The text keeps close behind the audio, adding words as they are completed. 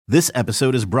This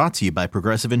episode is brought to you by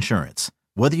Progressive Insurance.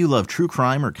 Whether you love true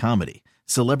crime or comedy,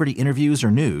 celebrity interviews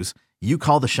or news, you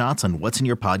call the shots on what's in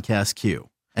your podcast queue.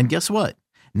 And guess what?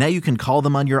 Now you can call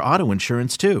them on your auto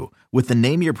insurance too with the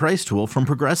Name Your Price tool from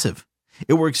Progressive.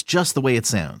 It works just the way it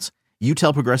sounds. You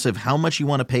tell Progressive how much you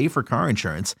want to pay for car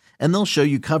insurance, and they'll show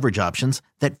you coverage options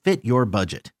that fit your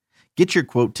budget. Get your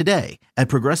quote today at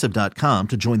Progressive.com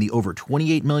to join the over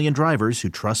 28 million drivers who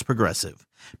trust Progressive.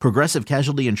 Progressive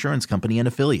Casualty Insurance Company and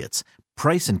Affiliates.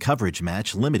 Price and coverage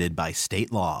match limited by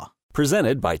state law.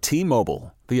 Presented by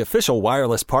T-Mobile, the official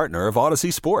wireless partner of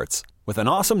Odyssey Sports. With an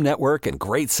awesome network and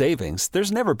great savings,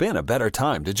 there's never been a better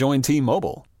time to join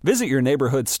T-Mobile. Visit your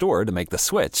neighborhood store to make the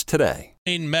switch today.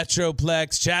 In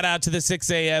Metroplex, shout out to the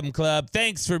 6 a.m. club.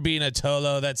 Thanks for being a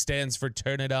Tolo. That stands for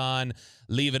Turn It On,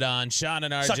 Leave It On. Sean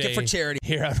and RJ. Suck it for charity.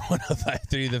 Here on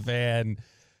 105.3 The Fan.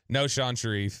 No Sean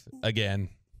Sharif again.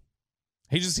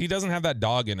 He doesn't have that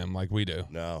dog in him like we do.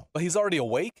 No. But he's already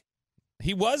awake?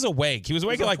 He was awake. He was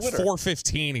awake at like Twitter.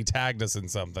 4:15. He tagged us in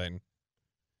something.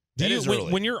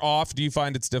 When you're off, do you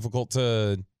find it's difficult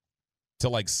to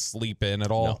like sleep in at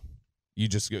all? No. You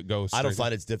just go straight I don't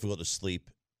find it's difficult to sleep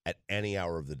at any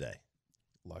hour of the day.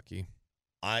 Lucky.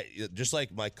 Just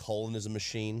like my colon is a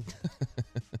machine,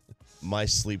 my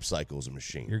sleep cycle is a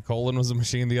machine. Your colon was a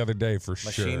machine the other day for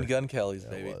sure. Machine Gun Kelly's,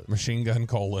 baby. Machine Gun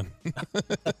colon.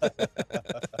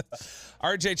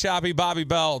 RJ Choppy, Bobby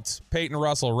Belt, Peyton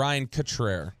Russell, Ryan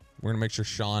Cottrell. We're going to make sure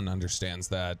Sean understands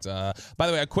that. By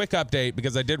the way, a quick update,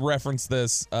 because I did reference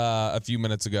this a few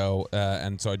minutes ago,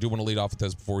 and so I do want to lead off with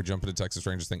this before we jump into Texas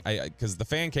Rangers thing, because the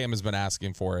fan cam has been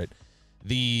asking for it.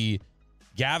 The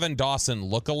Gavin Dawson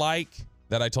lookalike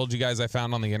that I told you guys I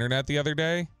found on the internet the other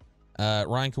day.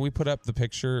 Ryan, can we put up the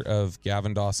picture of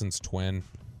Gavin Dawson's twin?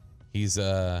 He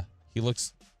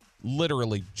looks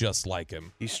literally just like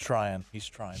him. He's trying. He's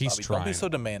Bobby, trying. Don't be so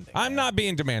demanding. I'm not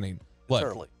being demanding. Look,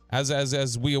 early.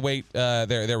 As we await,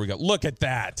 there we go. Look at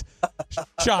that,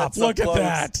 Chop. So look close.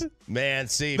 at that. Man,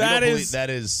 see, That is that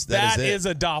is it.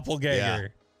 a doppelganger. Yeah.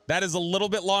 That is a little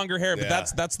bit longer hair, but Yeah.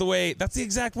 that's the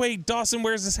exact way Dawson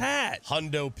wears his hat.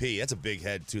 Hundo P. That's a big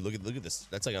head too. Look at this.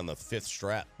 That's like on the 5th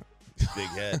strap. Big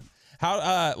head.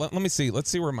 How? Let me see. Let's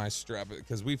see where my strap is,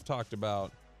 because we've talked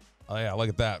about. Oh yeah, look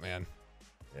at that, man.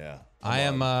 Yeah.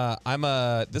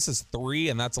 This is 3,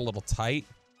 and that's a little tight.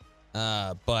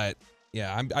 But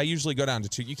yeah, I usually go down to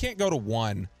 2. You can't go to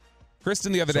 1.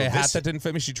 Kristen the other day, a hat that didn't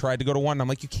fit me. She tried to go to 1. And I'm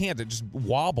like, you can't. It just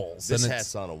wobbles. This and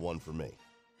hat's on a 1 for me.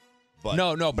 But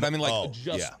no, but I mean like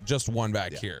yeah. just 1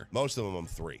 back here. Most of them I'm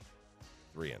 3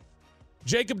 in.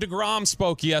 Jacob deGrom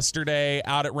spoke yesterday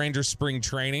out at Rangers spring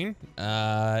training.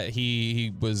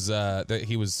 He was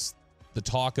the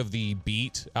talk of the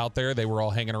beat out there. They were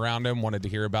all hanging around him, wanted to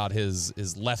hear about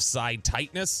his left side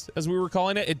tightness, as we were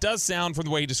calling it. It does sound, from the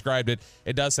way he described it,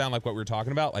 it does sound like what we were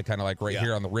talking about, like kind of like right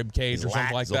here on the rib cage or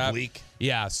something like that. Oblique.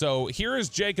 Yeah, so here is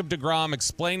Jacob deGrom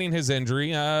explaining his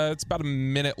injury. It's about a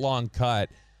minute-long cut.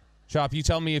 Chop, you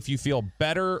tell me if you feel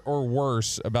better or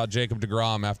worse about Jacob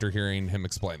deGrom after hearing him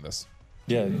explain this.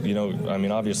 Yeah, I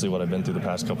mean, obviously what I've been through the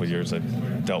past couple of years,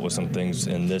 I've dealt with some things,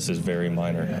 and this is very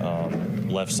minor.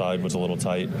 Left side was a little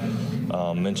tight.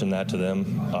 Mentioned that to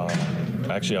them.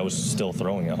 Actually, I was still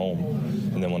throwing at home.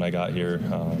 And then when I got here,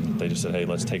 they just said, hey,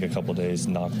 let's take a couple of days,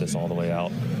 knock this all the way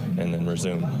out, and then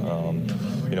resume.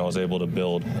 I was able to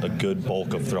build a good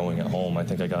bulk of throwing at home. I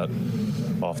think I got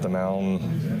off the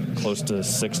mound close to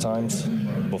 6 times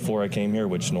before I came here,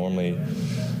 which normally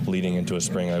leading into a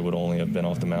spring I would only have been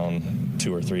off the mound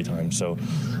 2 or 3 times. So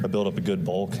I built up a good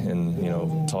bulk,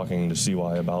 and talking to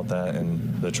CY about that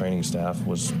and the training staff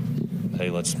was, hey,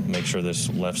 let's make sure this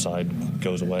left side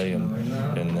goes away,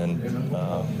 and then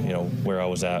where I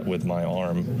was at with my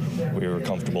arm, we were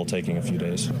comfortable taking a few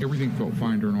days. Everything felt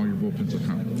fine during all your bullpens at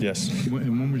home? Yes.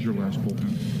 And when was your last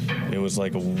bullpen? It was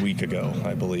like a week ago,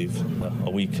 I believe. A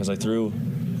week, because I threw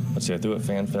at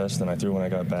FanFest, then I threw when I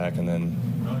got back, and then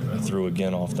I threw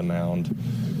again off the mound,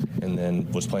 and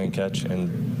then was playing catch,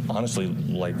 and honestly,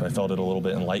 I felt it a little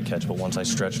bit in light catch, but once I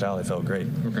stretched out, I felt great.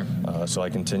 Okay. So I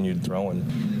continued throwing,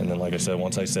 and then like I said,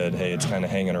 once I said, hey, it's kind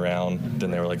of hanging around, then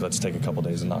they were like, let's take a couple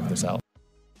days and knock this out.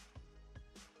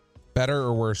 Better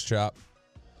or worse, Chop?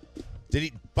 Did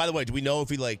he? By the way, do we know if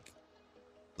he did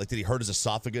he hurt his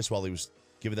esophagus while he was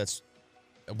giving that?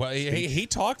 Well, he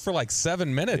talked for like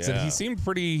 7 minutes, and he seemed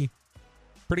pretty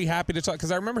happy to talk.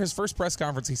 Because I remember his first press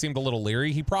conference, he seemed a little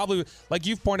leery. He probably, like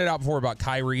you've pointed out before about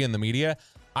Kyrie and the media,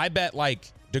 I bet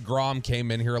like deGrom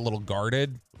came in here a little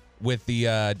guarded with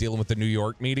the dealing with the New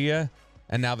York media.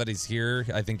 And now that he's here,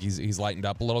 I think he's lightened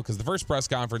up a little. Because the first press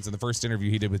conference and the first interview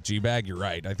he did with G-Bag, you're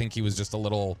right. I think he was just a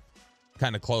little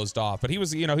kind of closed off. But he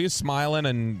was, he was smiling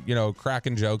and,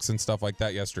 cracking jokes and stuff like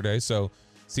that yesterday. So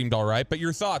seemed all right. But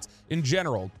your thoughts in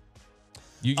general?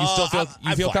 You still feel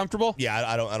I'm feel fine. comfortable? Yeah,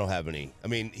 I don't have any. I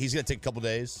mean, he's gonna take a couple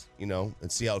days, and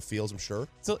see how it feels. I'm sure.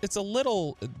 So it's a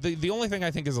little. The only thing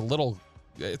I think is a little.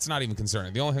 It's not even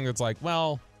concerning. The only thing that's like,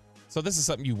 well, so this is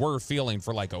something you were feeling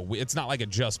for like a week. It's not like it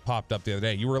just popped up the other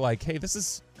day. You were like, hey, this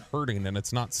is hurting and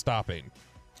it's not stopping.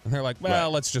 And they're like, well,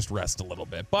 Right. let's just rest a little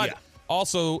bit. But Yeah.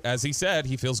 also, as he said,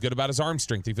 he feels good about his arm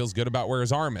strength. He feels good about where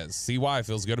his arm is. CY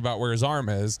feels good about where his arm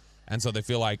is. And so they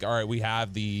feel like, all right, we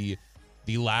have the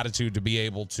latitude to be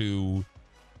able to,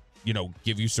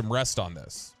 give you some rest on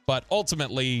this. But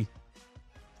ultimately,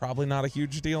 probably not a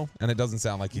huge deal. And it doesn't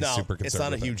sound like he's super concerned. It's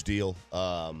not a with it. huge deal.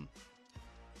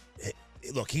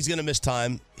 Look, he's gonna miss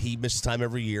time. He misses time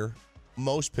every year.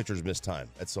 Most pitchers miss time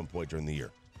at some point during the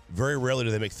year. Very rarely do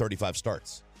they make 35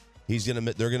 starts. He's gonna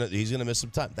miss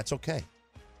some time. That's okay.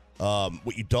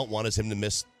 What you don't want is him to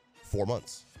miss 4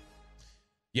 months.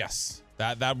 Yes,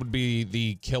 that would be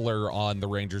the killer on the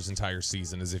Rangers' entire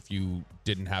season, is if you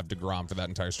didn't have DeGrom for that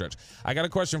entire stretch. I got a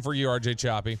question for you, RJ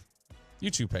Choppy.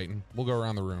 You too, Peyton. We'll go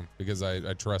around the room because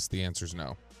I trust the answer's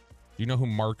no. Do you know who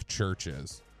Mark Church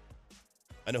is?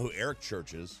 I know who Eric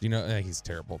Church is. Do you know? He's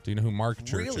terrible. Do you know who Mark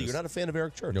Church is? Really? You're not a fan of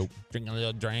Eric Church? Nope. Drink a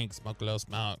little drink, smoke a little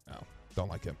smoke. No, don't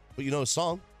like him. But you know his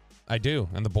song? I do.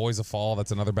 And The Boys of Fall,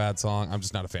 that's another bad song. I'm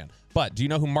just not a fan. But do you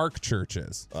know who Mark Church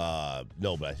is?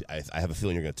 No, but I have a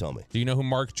feeling you're going to tell me. Do you know who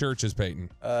Mark Church is, Peyton?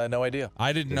 No idea.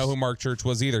 I didn't know who Mark Church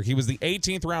was either. He was the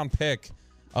 18th round pick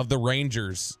of the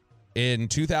Rangers in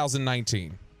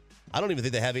 2019. I don't even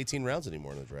think they have 18 rounds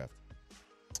anymore in the draft.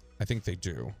 I think they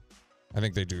do. I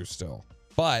think they do still.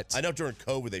 But I know during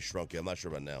COVID they shrunk it. I'm not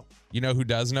sure about now. You know who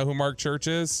does know who Mark Church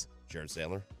is? Jared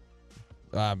Sandler?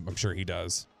 I'm sure he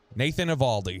does. Nathan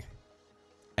Eovaldi.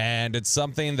 And it's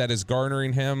something that is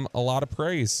garnering him a lot of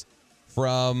praise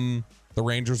from the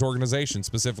Rangers organization,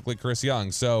 specifically Chris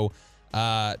Young. So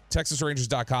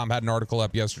TexasRangers.com had an article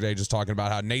up yesterday just talking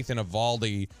about how Nathan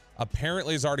Eovaldi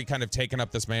apparently has already kind of taken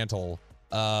up this mantle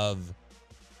of,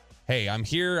 hey, I'm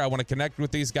here. I want to connect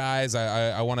with these guys.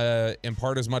 I want to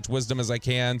impart as much wisdom as I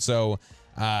can. So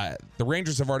the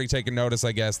Rangers have already taken notice,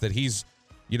 I guess, that he's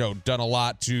done a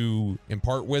lot to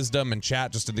impart wisdom and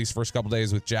chat just in these first couple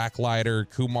days with Jack Leiter,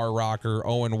 Kumar Rocker,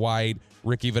 Owen White,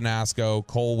 Ricky Vanasco,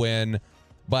 Cole Winn.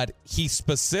 But he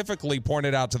specifically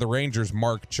pointed out to the Rangers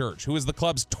Mark Church, who is the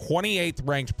club's 28th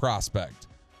ranked prospect.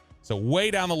 So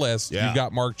way down the list, You've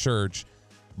got Mark Church.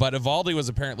 But Eovaldi was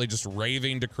apparently just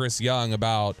raving to Chris Young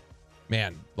about,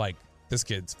 man, like this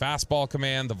kid's fastball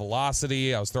command, the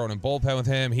velocity. I was throwing in bullpen with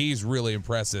him. He's really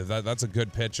impressive. That's a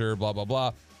good pitcher, blah, blah,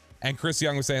 blah. And Chris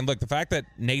Young was saying, look, the fact that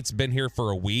Nate's been here for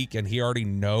a week and he already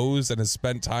knows and has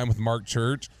spent time with Mark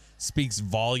Church speaks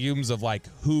volumes of like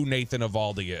who Nathan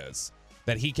Eovaldi is.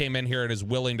 That he came in here and is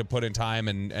willing to put in time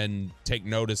and take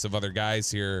notice of other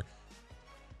guys here.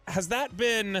 Has that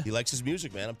been... He likes his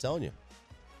music, man. I'm telling you.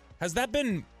 Has that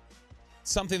been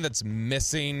something that's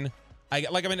missing? I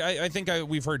think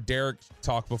we've heard Derek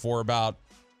talk before about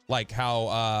like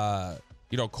how...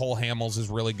 Cole Hamels is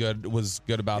really good, was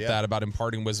good about that, about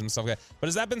imparting wisdom and stuff like that. But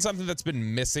has that been something that's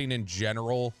been missing in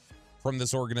general from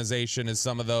this organization? Is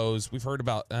some of those, we've heard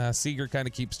about Seager kind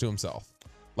of keeps to himself.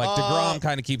 Like DeGrom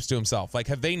kind of keeps to himself. Like,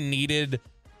 have they needed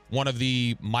one of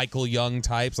the Michael Young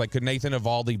types? Like, could Nathan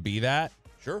Eovaldi be that?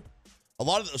 Sure. A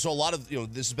lot of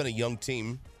this has been a young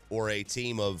team or a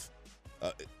team of,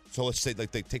 so let's say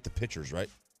like they take the pitchers, right?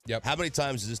 Yep. How many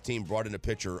times has this team brought in a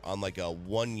pitcher on like a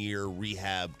 1-year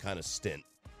rehab kind of stint?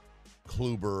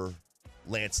 Kluber,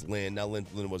 Lance Lynn. Now Lynn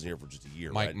wasn't here for just a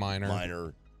year. Mike right?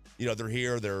 Minor. They're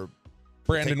here. They're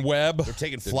Brandon Webb. They're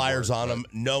taking flyers on them,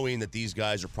 knowing that these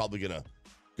guys are probably gonna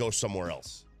go somewhere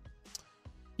else.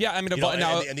 Yeah, I mean,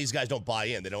 and these guys don't buy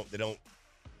in. They don't get.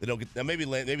 Now maybe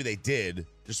they did.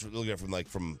 Just looking at it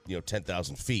from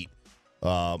 10,000 feet.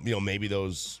 Maybe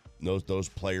those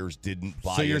players didn't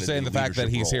buy in. So you're saying the fact that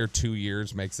he's role. here 2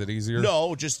 years makes it easier?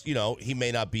 No, just he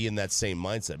may not be in that same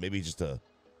mindset. Maybe he's just a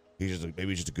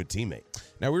good teammate.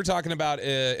 Now we were talking about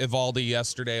Eovaldi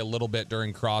yesterday a little bit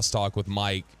during crosstalk with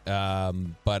Mike,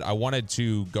 but I wanted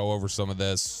to go over some of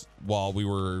this while we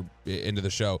were into the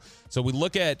show. So we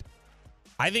look at,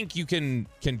 I think you can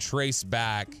trace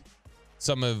back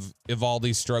some of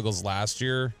Eovaldi's struggles last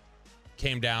year.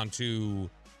 Came down to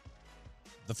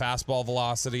the fastball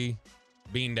velocity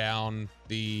being down,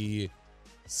 the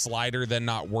slider then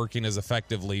not working as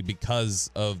effectively because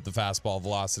of the fastball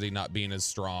velocity not being as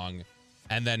strong.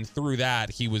 And then through that,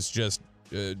 he was just,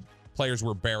 players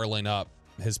were barreling up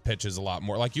his pitches a lot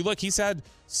more. Like you look, he's had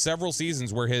several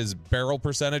seasons where his barrel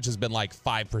percentage has been like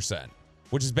 5%.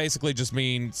 which is basically just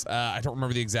means, I don't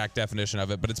remember the exact definition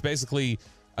of it, but it's basically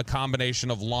a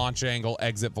combination of launch angle,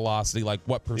 exit velocity, like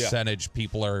what percentage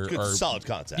people are solid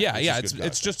contact. Yeah,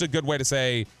 it's just a good way to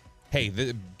say, hey,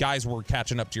 the guys were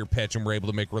catching up to your pitch and we're able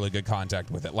to make really good contact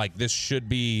with it. Like this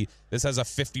has a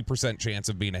 50% chance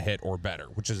of being a hit or better,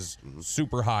 which is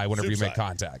super high whenever you make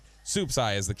contact. Soup's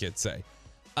high, as the kids say.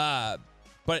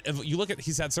 But if you look at,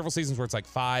 he's had several seasons where it's like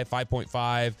 5,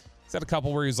 5.5. He's had a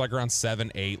couple where he was like around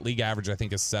 7, 8. League average, I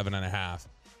think, is 7.5.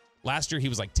 Last year, he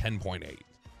was like 10.8.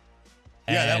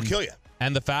 Yeah, that'll kill you.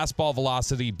 And the fastball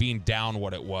velocity being down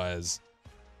what it was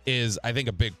is, I think,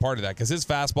 a big part of that, because his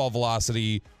fastball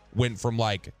velocity went from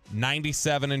like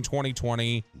 97 in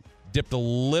 2020, dipped a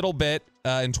little bit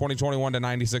in 2021 to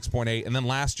 96.8, and then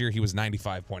last year he was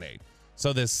 95.8.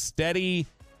 So this steady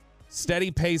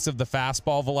pace of the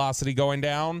fastball velocity going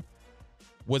down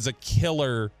was a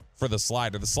killer for the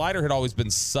slider. The slider had always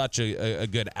been such a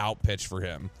good out pitch for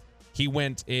him. He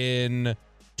went in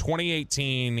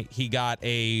 2018, he got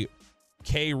a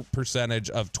K percentage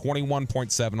of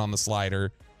 21.7 on the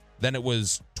slider. Then it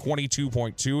was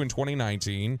 22.2 in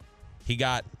 2019. He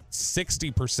got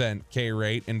 60% K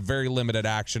rate in very limited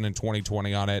action in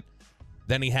 2020 on it.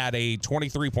 Then he had a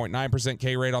 23.9%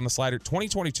 K rate on the slider.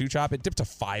 2022, Chop, it dipped to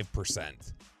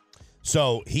 5%.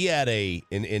 So he had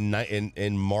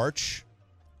in March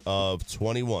of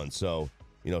 21. So,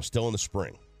 still in the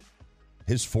spring.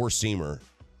 His four-seamer.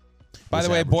 By the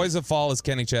way, Boys of Fall is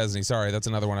Kenny Chesney. Sorry, that's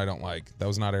another one I don't like. That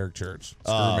was not Eric Church.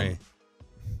 Screw me.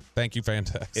 Thank you,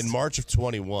 Fantex. In March of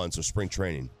 21, so spring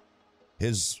training,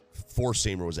 his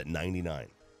four-seamer was at 99,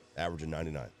 averaging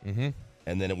 99. Mm-hmm.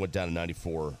 And then it went down to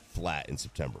 94 flat in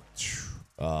September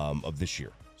of this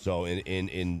year. So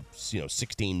in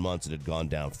 16 months, it had gone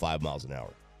down 5 miles an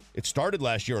hour. It started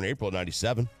last year in April at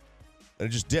 97, and it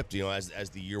just dipped, as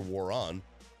the year wore on.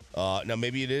 Now,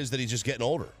 maybe it is that he's just getting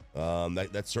older.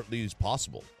 That certainly is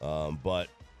possible. But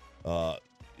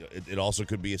it also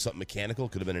could be something mechanical.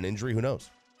 Could have been an injury. Who knows?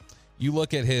 You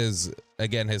look at his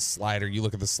slider. You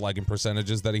look at the slugging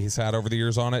percentages that he's had over the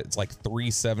years on it. It's like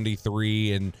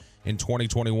 373, and in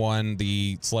 2021,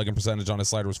 the slugging percentage on his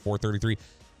slider was 433.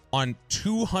 On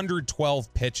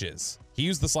 212 pitches, he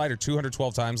used the slider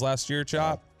 212 times last year,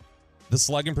 Chop. The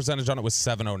slugging percentage on it was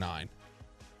 709.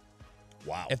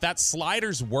 Wow. If that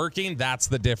slider's working, that's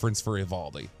the difference for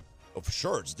Eovaldi. Oh, for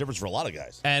sure. It's a difference for a lot of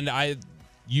guys. And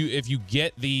if you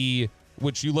get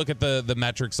which you look at the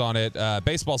metrics on it,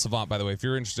 Baseball Savant, by the way, if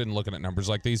you're interested in looking at numbers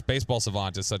like these, Baseball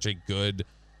Savant is such a good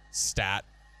stat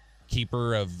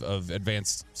keeper of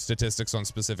advanced statistics on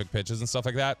specific pitches and stuff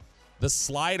like that. The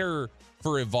slider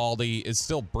for Eovaldi is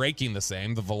still breaking the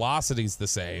same. The velocity's the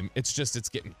same. It's just it's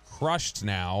getting crushed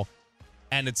now,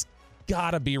 and it's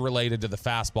got to be related to the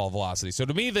fastball velocity. So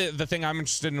to me, the thing I'm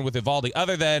interested in with Eovaldi,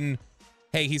 other than,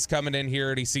 hey, he's coming in here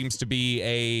and he seems to be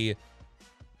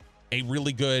a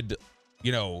really good,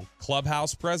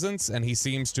 clubhouse presence, and he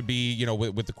seems to be,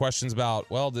 with the questions about,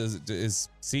 well, is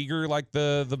Seager like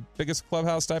the biggest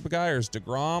clubhouse type of guy, or is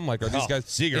DeGrom? Like, are these guys?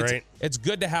 Seager ain't. It's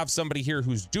good to have somebody here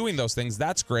who's doing those things.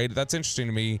 That's great. That's interesting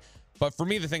to me. But for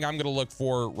me, the thing I'm going to look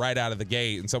for right out of the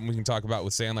gate, and something we can talk about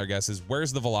with Sandler, I guess, is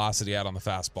where's the velocity at on the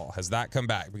fastball? Has that come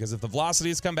back? Because if the velocity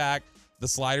has come back, the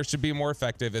slider should be more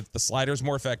effective. If the slider's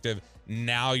more effective,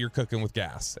 now you're cooking with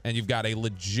gas, and you've got a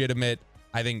legitimate,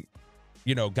 I think,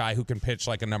 guy who can pitch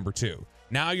like a number 2.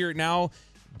 Now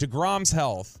DeGrom's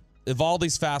health,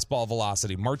 Eovaldi's fastball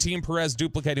velocity, Martin Perez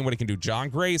duplicating what he can do, John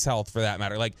Gray's health for that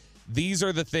matter. Like, these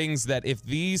are the things that if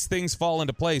these things fall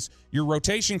into place, your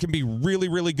rotation can be really,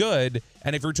 really good.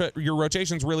 And if your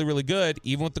rotation's really, really good,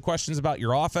 even with the questions about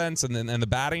your offense and the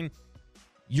batting,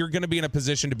 you're going to be in a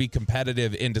position to be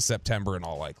competitive into September in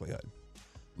all likelihood.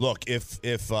 Look, if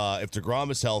DeGrom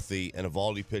is healthy and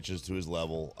Eovaldi pitches to his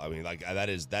level, I mean, like that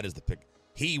is the pick.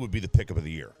 He would be the pickup of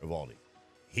the year, Eovaldi.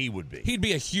 He would be. He'd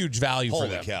be a huge value for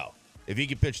them. Holy cow! If he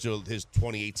could pitch to his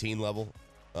 2018 level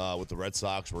with the Red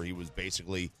Sox, where he was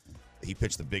basically he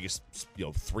pitched the biggest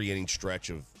 3-inning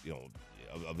stretch of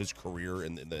his career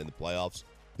in the playoffs.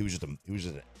 He was just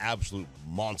an absolute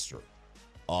monster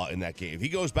in that game. If he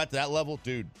goes back to that level,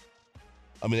 dude,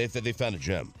 I mean they found a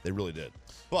gem. They really did.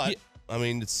 But I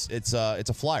mean it's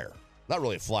a flyer. Not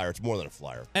really a flyer. It's more than a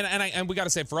flyer. And we got to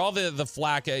say, for all the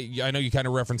flack, I know you kind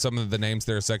of referenced some of the names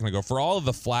there a second ago. For all of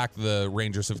the flack the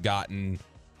Rangers have gotten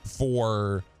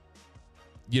for,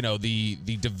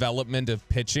 the development of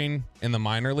pitching in the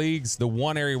minor leagues, the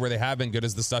one area where they have been good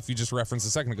is the stuff you just referenced a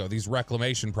second ago. These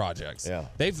reclamation projects. Yeah.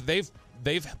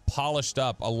 They've polished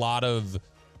up a lot of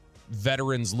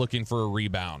veterans looking for a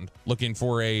rebound, looking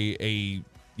for a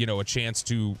chance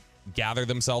to gather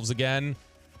themselves again.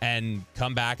 and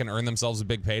come back and earn themselves a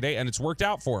big payday. And it's worked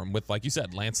out for them with, like you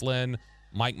said, Lance Lynn,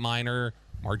 Mike Minor,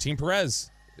 Martin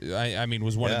Perez. I mean,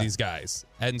 was one of these guys.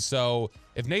 And so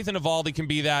if Nathan Eovaldi can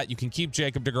be that, you can keep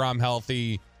Jacob deGrom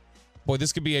healthy. Boy,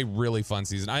 this could be a really fun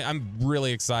season. I'm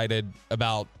really excited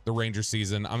about the Rangers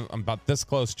season. I'm about this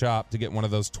close, Chop, to get one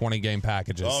of those 20-game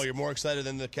packages. Oh, you're more excited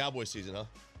than the Cowboys season,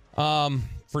 huh?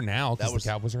 For now, because the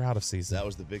Cowboys are out of season. That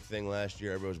was the big thing last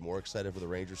year. Everybody was more excited for the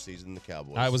Rangers season than the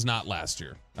Cowboys. I was not last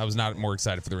year. I was not more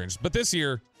excited for the Rangers. But this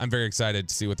year, I'm very excited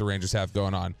to see what the Rangers have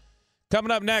going on.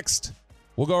 Coming up next,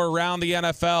 we'll go around the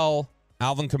NFL.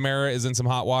 Alvin Kamara is in some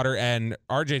hot water, and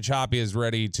RJ Choppy is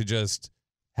ready to just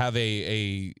have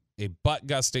a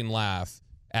butt-gusting laugh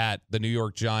at the New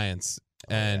York Giants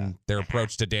and their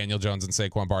approach to Daniel Jones and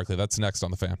Saquon Barkley. That's next on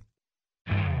The Fan.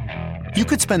 You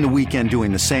could spend the weekend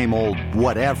doing the same old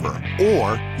whatever,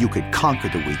 or you could conquer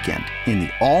the weekend in the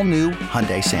all-new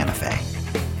Hyundai Santa Fe.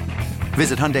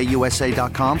 Visit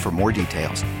HyundaiUSA.com for more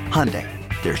details. Hyundai,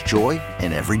 there's joy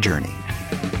in every journey.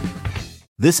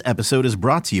 This episode is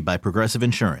brought to you by Progressive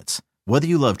Insurance. Whether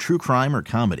you love true crime or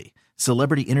comedy,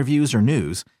 celebrity interviews or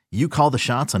news, you call the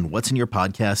shots on what's in your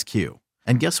podcast queue.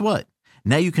 And guess what?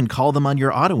 Now you can call them on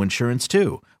your auto insurance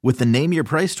too with the Name Your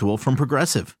Price tool from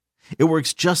Progressive. It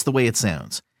works just the way it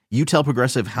sounds. You tell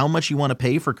Progressive how much you want to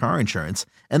pay for car insurance,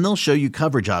 and they'll show you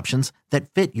coverage options that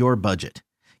fit your budget.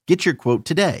 Get your quote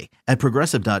today at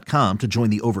Progressive.com to join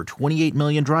the over 28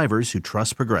 million drivers who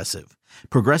trust Progressive.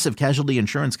 Progressive Casualty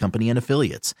Insurance Company and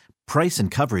Affiliates. Price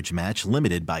and coverage match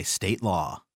limited by state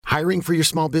law. Hiring for your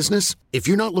small business? If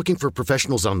you're not looking for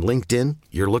professionals on LinkedIn,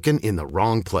 you're looking in the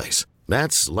wrong place.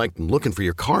 That's like looking for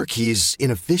your car keys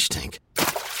in a fish tank.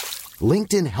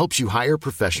 LinkedIn helps you hire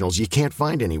professionals you can't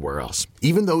find anywhere else,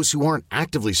 even those who aren't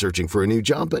actively searching for a new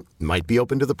job but might be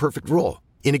open to the perfect role.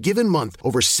 In a given month,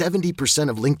 over 70%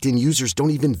 of LinkedIn users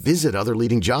don't even visit other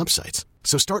leading job sites.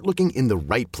 So start looking in the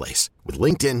right place. With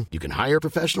LinkedIn, you can hire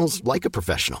professionals like a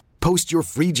professional. Post your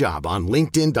free job on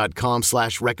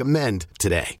linkedin.com/recommend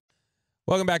today.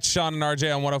 Welcome back to Sean and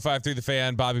RJ on 105.3 The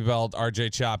Fan. Bobby Belt,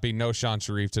 RJ Choppy. No Sean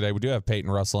Sharif today. We do have Peyton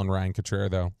Russell and Ryan Cottrell,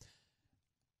 though.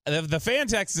 The fan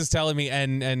text is telling me,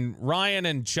 and Ryan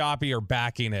and Choppy are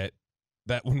backing it,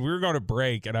 that when we were going to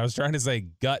break and I was trying to say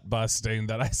gut busting,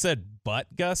 that I said butt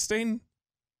gusting.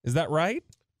 Is that right?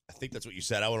 I think that's what you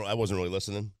said. I wasn't really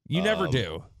listening. You never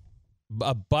do.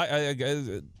 A butt.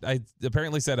 I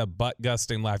apparently said a butt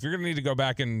gusting laugh. You're going to need to go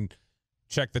back and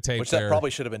check the tape. Which there. that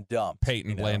probably should have been dumped.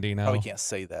 Peyton Blandino. Probably can't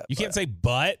say that. You can't say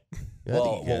butt.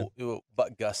 Yeah, well,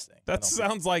 butt gusting. That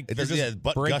sounds like it you're doesn't. just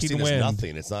Butt breaking gusting wind. is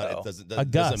nothing. It's not.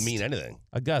 It doesn't mean anything.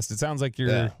 A gust. It sounds like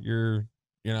you're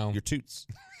your toots.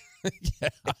 Yeah,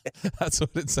 that's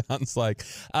what it sounds like.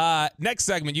 Next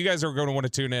segment, you guys are going to want to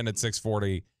tune in at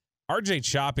 6:40. RJ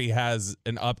Choppy has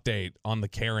an update on the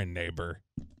Karen neighbor.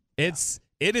 It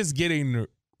is getting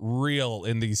real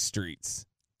in these streets,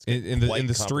 in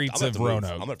the streets of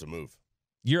Roanoke. I'm gonna have to move.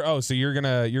 So you're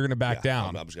gonna back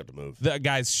down. I'm just gonna have to move. The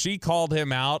guys, she called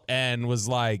him out and was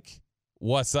like,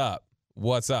 "What's up?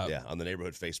 What's up?" Yeah, on the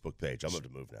neighborhood Facebook page. I'm gonna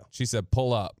have to move now. She said,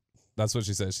 "Pull up." That's what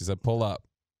she said. She said, "Pull up."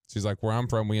 She's like, "Where I'm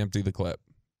from, we empty the clip."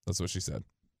 That's what she said.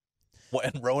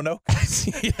 What, in Roanoke?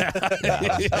 Yeah.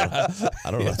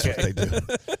 I don't know. That's what they do.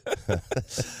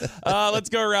 Let's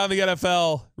go around the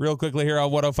NFL real quickly here on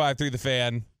 105.3 The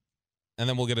Fan, and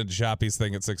then we'll get into Choppy's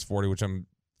thing at 6:40, which I'm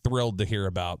thrilled to hear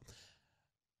about.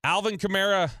 Alvin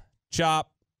Kamara,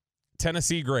 Chop,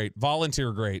 Tennessee great,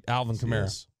 volunteer great, Alvin Kamara.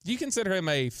 Yes. Do you consider him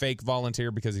a fake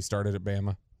volunteer because he started at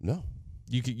Bama? No.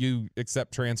 You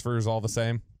accept transfers all the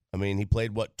same? I mean, he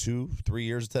played, 2-3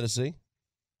 years at Tennessee?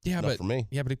 Yeah, Not for me.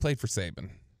 Yeah, but he played for Saban.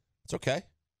 It's okay.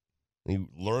 He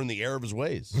learned the error of his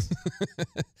ways.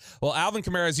 Well, Alvin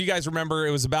Kamara, as you guys remember,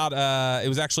 it was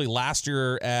actually last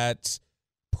year at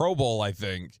Pro Bowl, I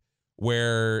think,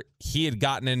 where he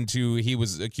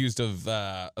was accused of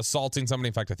assaulting somebody.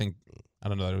 In fact, I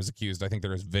don't know that it was accused. I think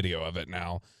there is video of it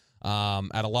now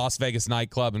at a Las Vegas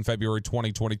nightclub in February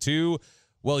 2022.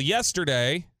 Well,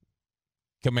 yesterday,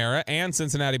 Kamara and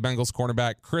Cincinnati Bengals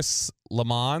cornerback Chris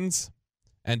Lamons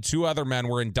and two other men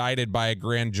were indicted by a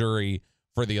grand jury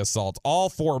for the assault. All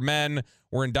four men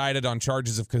were indicted on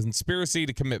charges of conspiracy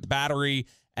to commit battery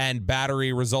and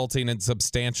battery resulting in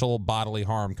substantial bodily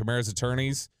harm. Kamara's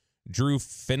attorneys, Drew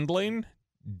Findling,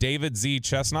 David Z.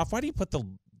 Chesnoff. Why do you put the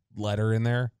letter in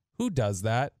there? Who does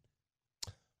that?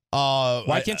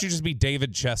 Why can't you just be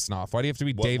David Chesnoff? Why do you have to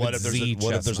be David Z.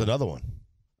 What if there's another one?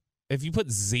 If you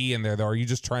put Z in there, though, are you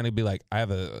just trying to be like, my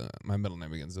middle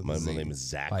name begins with My Z? middle name is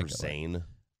Zach or Zane.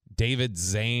 David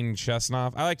Zane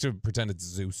Chesnoff. I like to pretend it's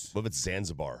Zeus. What if it's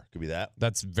Zanzibar? Could be that.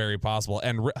 That's very possible.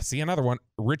 And see another one.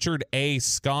 Richard A.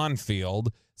 Sconfield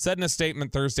said in a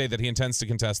statement Thursday that he intends to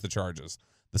contest the charges.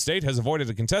 The state has avoided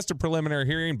a contested preliminary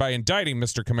hearing by indicting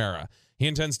Mr. Kamara. He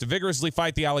intends to vigorously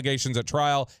fight the allegations at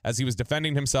trial as he was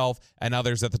defending himself and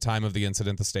others at the time of the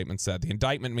incident, the statement said. The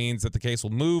indictment means that the case will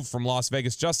move from Las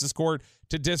Vegas Justice Court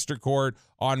to District Court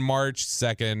on March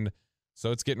 2nd.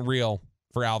 So it's getting real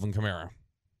for Alvin Kamara.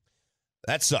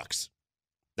 That sucks.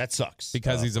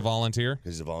 Because he's a volunteer?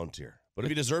 Because he's a volunteer. But if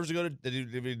he deserves to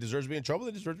if he deserves to be in trouble,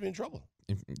 then he deserves to be in trouble.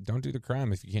 Don't do the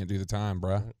crime if you can't do the time,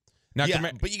 bro. Now, yeah,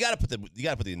 but you got to put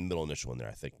the middle initial in there.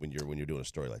 I think when you're doing a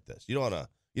story like this, you don't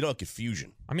want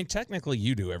confusion. I mean, technically,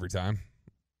 you do every time.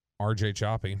 R.J.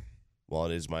 Choppy. Well,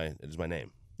 it is my name.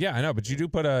 Yeah, I know, but you do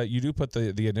put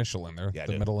the initial in there,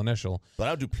 the middle initial. But I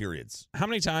don't do periods. How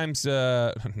many times?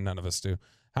 None of us do.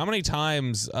 How many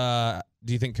times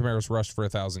do you think Kamara's rushed for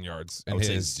 1,000 yards? I would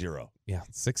say 0. Yeah,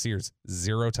 6 years,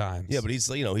 0 times. Yeah, but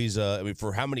he's I mean,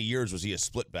 for how many years was he a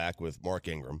split back with Mark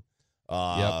Ingram?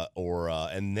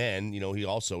 And then he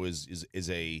also is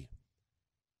a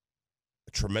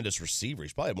tremendous receiver.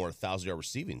 He's probably had more 1,000-yard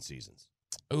receiving seasons.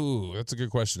 Ooh, that's a good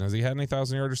question. Has he had any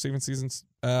 1,000-yard receiving seasons?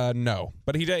 No,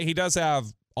 but he does have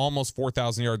almost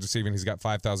 4,000 yards receiving. He's got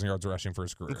 5,000 yards rushing for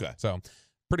his career. Okay, so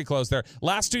pretty close there.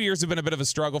 Last 2 years have been a bit of a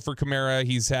struggle for Kamara.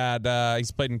 He's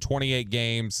played in 28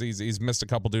 games. He's missed a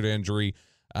couple due to injury.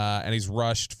 And he's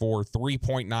rushed for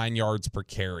 3.9 yards per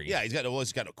carry. Yeah, he's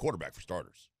got a quarterback for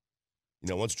starters.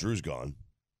 Once Drew's gone.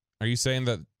 Are you saying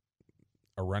that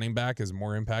a running back is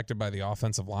more impacted by the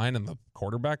offensive line and the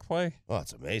quarterback play? Oh,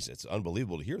 it's amazing. It's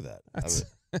unbelievable to hear that.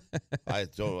 I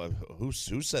don't. Who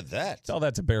said that? Tell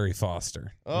that to Barry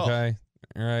Foster. Oh. Okay.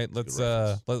 All right. Let's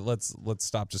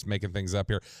stop just making things up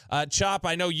here. Chop,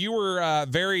 I know you were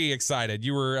very excited.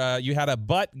 You had a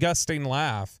butt-gusting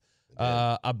laugh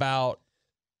about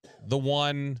the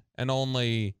one and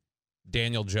only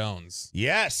Daniel Jones.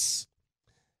 Yes.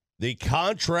 The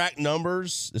contract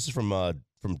numbers, this is from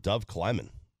Dov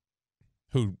Kleiman.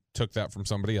 Who took that from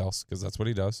somebody else, because that's what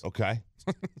he does. Okay.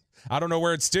 I don't know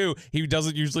where it's to. He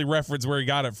doesn't usually reference where he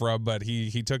got it from, but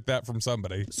he took that from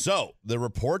somebody. So the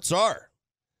reports are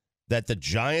that the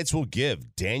Giants will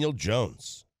give Daniel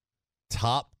Jones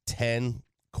top 10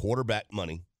 quarterback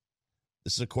money.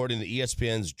 This is according to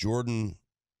ESPN's Jordan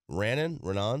Raanan.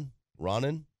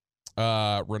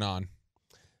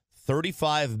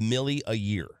 $35 million a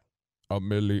year. A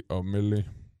milli.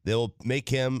 They will make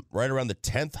him right around the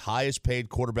 10th highest paid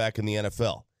quarterback in the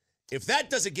NFL. If that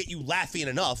doesn't get you laughing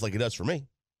enough, like it does for me,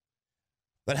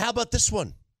 then how about this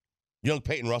one? Young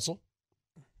Peyton Russell.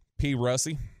 P.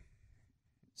 Russie.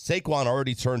 Saquon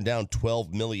already turned down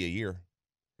 $12 million a year.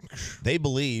 They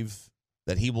believe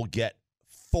that he will get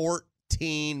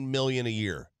 $14 million a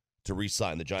year to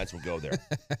re-sign. The Giants will go there.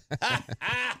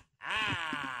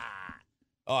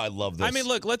 Oh, I love this. I mean,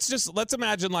 look, let's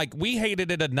imagine, like, we hated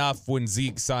it enough when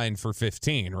Zeke signed for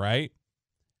 15, right?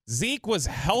 Zeke was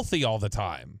healthy all the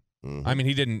time. Mm-hmm. I mean,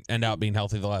 he didn't end up being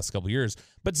healthy the last couple of years,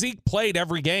 but Zeke played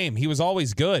every game. He was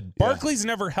always good. Yeah. Barkley's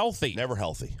never healthy. Never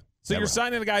healthy. So you're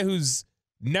signing a guy who's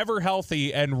never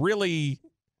healthy and really,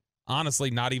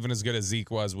 honestly, not even as good as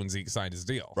Zeke was when Zeke signed his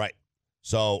deal. Right.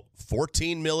 So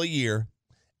 $14 million a year,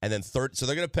 and then so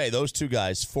they're going to pay those two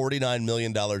guys $49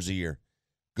 million a year.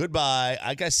 Goodbye.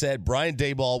 Like I said, Brian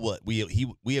Daboll,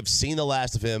 we have seen the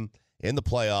last of him in the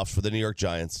playoffs for the New York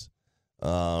Giants.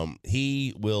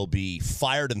 He will be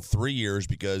fired in 3 years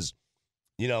because,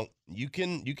 you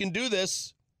can do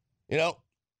this.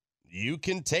 You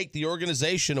can take the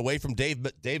organization away from Dave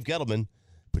Gettleman,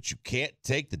 but you can't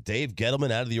take the Dave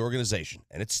Gettleman out of the organization,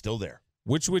 and it's still there.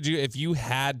 Which would you, if you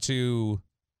had to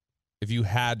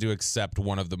accept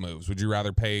one of the moves, would you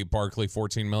rather pay Barkley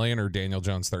 $14 million or Daniel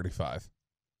Jones $35?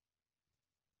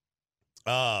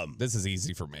 This is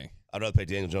easy for me. I'd rather pay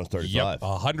Daniel Jones $35. Yep,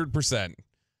 100%.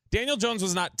 Daniel Jones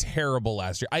was not terrible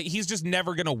last year. He's just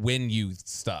never going to win you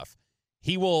stuff.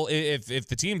 He will, if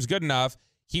the team's good enough,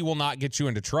 he will not get you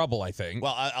into trouble, I think.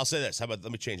 Well, I'll say this. Let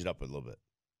me change it up a little bit.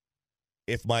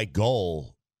 If my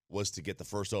goal was to get the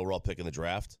first overall pick in the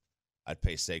draft, I'd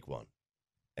pay Saquon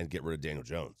and get rid of Daniel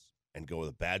Jones and go with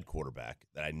a bad quarterback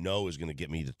that I know is going to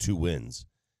get me to 2 wins.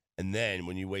 And then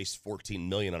when you waste $14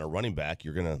 million on a running back,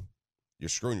 you're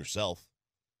screwing yourself.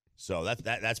 So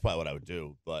that's probably what I would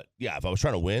do. But, yeah, if I was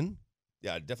trying to win,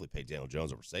 yeah, I'd definitely pay Daniel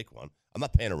Jones over Saquon. I'm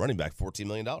not paying a running back $14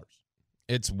 million.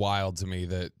 It's wild to me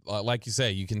that, like you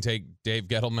say, you can take Dave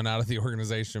Gettleman out of the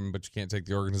organization, but you can't take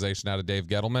the organization out of Dave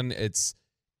Gettleman.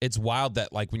 It's wild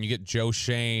that, like, when you get Joe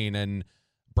Shane and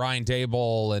Brian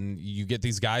Dable, and you get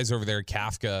these guys over there,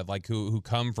 Kafka, like who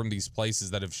come from these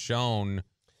places that have shown,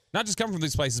 not just come from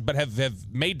these places, but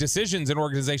have made decisions in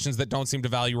organizations that don't seem to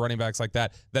value running backs like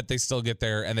that they still get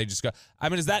there and they just go. I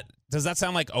mean, does that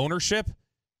sound like ownership?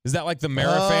 Is that like the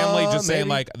Mara family just saying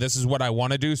like, this is what I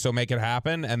want to do, so make it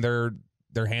happen, and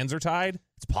their hands are tied?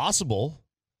 It's possible.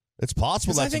 It's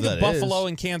possible. I think Buffalo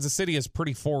and Kansas City is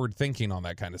pretty forward thinking on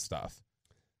that kind of stuff.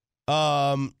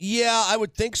 Yeah, I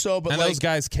would think so. But those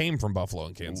guys came from Buffalo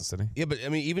and Kansas City. Yeah, but I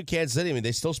mean, even Kansas City,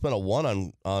 they still spent a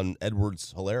 1 on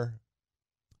Edwards-Helaire.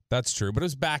 That's true, but it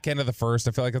was back end of the first.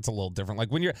 I feel like it's a little different. Like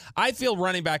I feel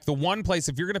running back, the one place,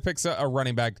 if you're going to pick a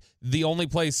running back, the only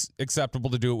place acceptable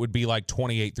to do it would be like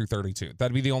 28 through 32.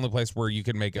 That'd be the only place where you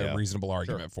can make a reasonable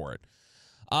argument for it.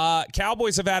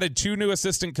 Cowboys have added 2 new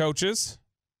assistant coaches,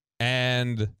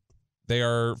 and they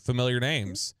are familiar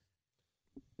names.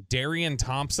 Darian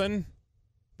Thompson,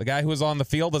 the guy who was on the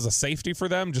field as a safety for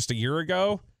them just a year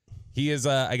ago, he is,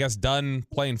 I guess, done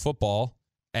playing football.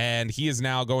 And he is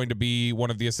now going to be one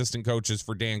of the assistant coaches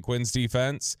for Dan Quinn's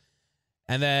defense.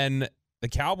 And then the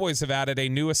Cowboys have added a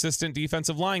new assistant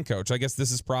defensive line coach. I guess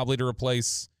this is probably to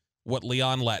replace what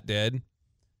Leon Lett did.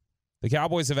 The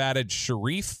Cowboys have added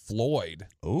Sharif Floyd,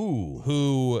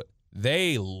 who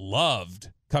they loved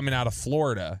coming out of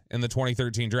Florida in the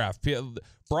 2013 draft.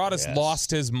 Broadus lost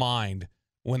his mind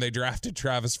when they drafted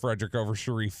Travis Frederick over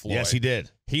Sharif Floyd. Yes, he did.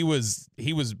 He was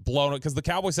blown up because the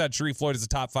Cowboys had Sharif Floyd as a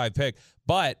top 5 pick,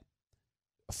 but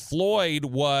Floyd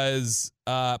was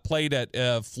played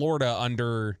at Florida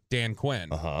under Dan Quinn.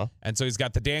 And so he's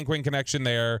got the Dan Quinn connection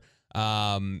there.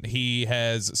 He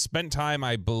has spent time,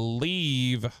 I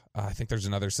believe, I think there's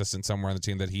another assistant somewhere on the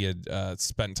team that he had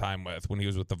spent time with when he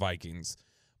was with the Vikings.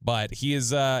 But he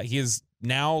is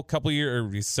now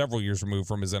he's several years removed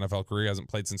from his NFL career. He hasn't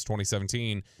played since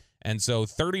 2017. And so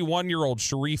 31-year-old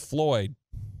Sharif Floyd,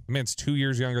 man's 2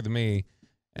 years younger than me,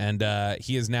 and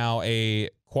he is now a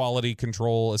quality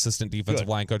control assistant defensive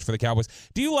line coach for the Cowboys.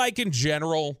 Do you like, in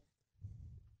general,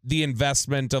 the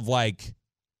investment of, like,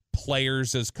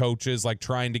 players as coaches, like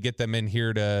trying to get them in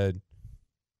here to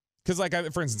 – because, like,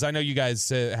 for instance, I know you guys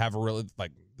have a really –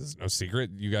 like, this is no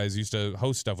secret. You guys used to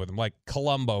host stuff with him, like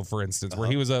Colombo, for instance, where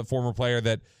he was a former player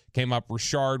that came up.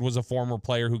 Richard was a former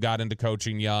player who got into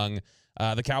coaching young.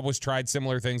 The Cowboys tried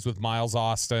similar things with Miles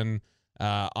Austin,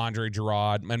 Andre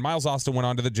Gerard. And Miles Austin went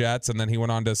on to the Jets, and then he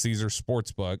went on to Caesar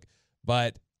Sportsbook.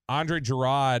 But Andre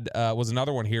Gerard was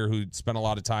another one here who spent a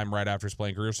lot of time right after his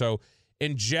playing career. So,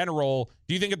 in general,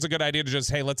 do you think it's a good idea to just,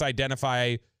 hey, let's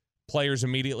identify players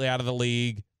immediately out of the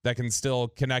league that can still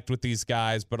connect with these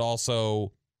guys, but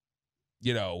also,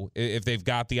 you know, if they've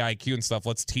got the IQ and stuff,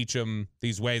 let's teach them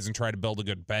these ways and try to build a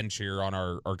good bench here on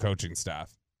our coaching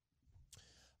staff?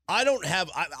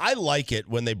 I like it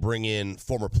when they bring in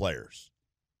former players.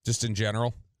 Just in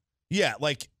general? Yeah,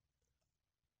 like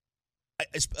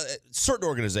certain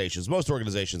organizations, most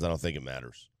organizations, I don't think it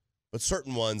matters. But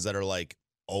certain ones that are like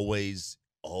always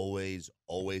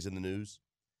in the news,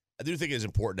 I do think it is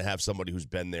important to have somebody who's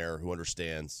been there, who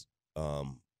understands,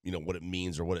 what it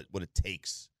means or what it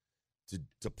takes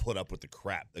to put up with the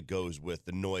crap that goes with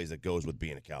the noise that goes with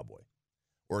being a Cowboy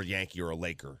or a Yankee or a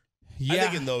Laker. Yeah. I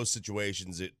think in those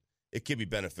situations it can be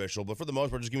beneficial, but for the most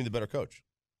part, just give me the better coach.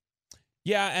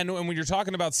 Yeah, and when you're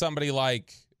talking about somebody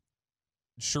like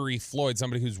Sharif Floyd,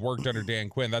 somebody who's worked under Dan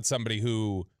Quinn, that's somebody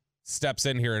who steps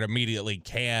in here and immediately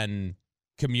can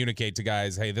communicate to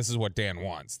guys, hey, this is what Dan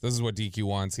wants. This is what DQ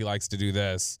wants. He likes to do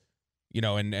this.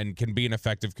 And can be an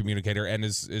effective communicator and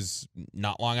is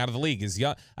not long out of the league. Is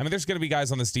young. I mean, there's going to be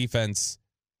guys on this defense,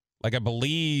 like I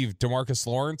believe DeMarcus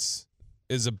Lawrence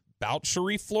is about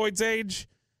Sharif Floyd's age.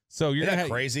 So you're gonna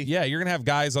crazy. Yeah, you're gonna have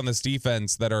guys on this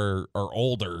defense that are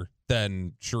older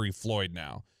than Sharif Floyd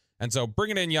now, and so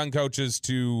bringing in young coaches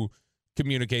to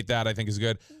communicate that, I think, is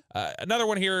good. Another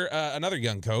one here, another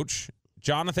young coach,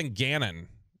 Jonathan Gannon.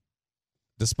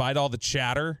 Despite all the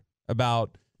chatter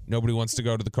about nobody wants to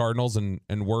go to the Cardinals and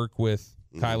work with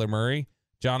Kyler Murray,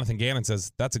 Jonathan Gannon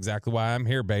says, that's exactly why I'm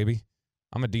here, baby.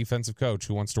 I'm a defensive coach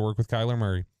who wants to work with Kyler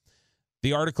Murray.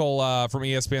 The article from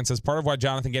ESPN says part of why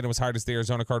Jonathan Gannon was hired as the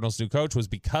Arizona Cardinals' new coach was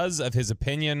because of his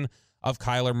opinion of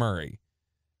Kyler Murray.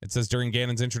 It says during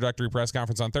Gannon's introductory press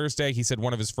conference on Thursday, he said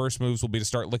one of his first moves will be to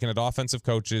start looking at offensive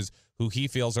coaches who he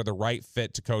feels are the right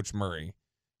fit to coach Murray.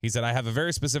 He said, I have a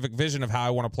very specific vision of how I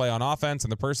want to play on offense,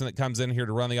 and the person that comes in here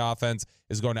to run the offense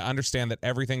is going to understand that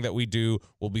everything that we do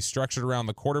will be structured around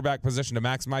the quarterback position to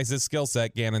maximize his skill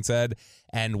set, Gannon said,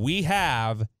 and we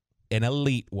have an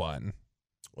elite one.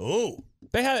 Oh.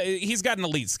 He's got an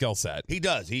elite skill set. He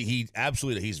does. He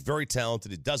absolutely, he's very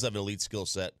talented. He does have an elite skill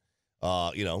set.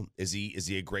 Is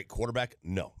he a great quarterback?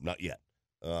 No, not yet.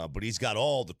 But he's got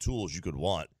all the tools you could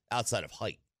want outside of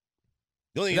height.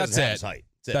 The only thing he doesn't have is height.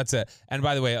 That's it. And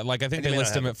by the way, like I think they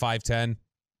list him at 5'10".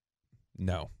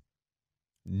 No.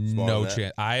 No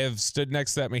chance. I have stood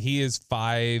next to him. He is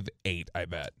 5'8", I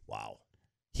bet. Wow.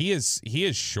 He is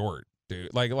short,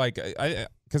 dude.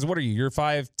 Because what are you? You're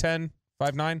 5'10",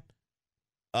 5'9"?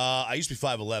 I used to be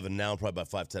 5'11". Now I'm probably about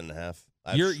 5'10 and a half.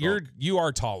 You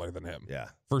are taller than him. Yeah.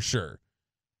 For sure.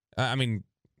 I mean,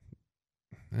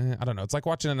 I don't know. It's like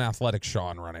watching an athletic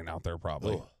Sean running out there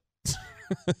probably.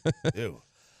 Ew.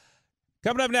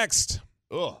 Coming up next,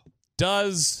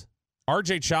 does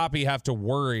RJ Choppy have to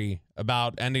worry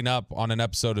about ending up on an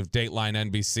episode of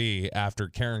Dateline NBC after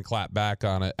Karen clapped back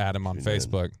on it at him on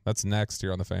Facebook? That's next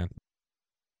here on The Fan.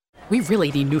 We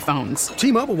really need new phones.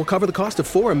 T-Mobile will cover the cost of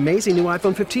 4 amazing new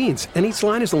iPhone 15s, and each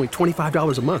line is only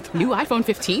 $25 a month. New iPhone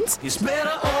 15s? It's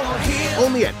better over here.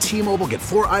 Only at T-Mobile, get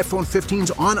 4 iPhone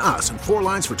 15s on us and 4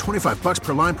 lines for $25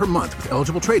 per line per month with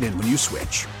eligible trade-in when you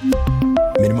switch.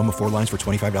 Minimum of 4 lines for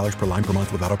 $25 per line per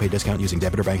month with autopay discount using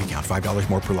debit or bank account. $5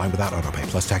 more per line without autopay,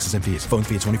 plus taxes and fees. Phone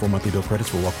fee at 24 monthly bill credits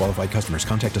for well-qualified customers.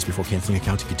 Contact us before canceling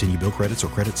account to continue bill credits or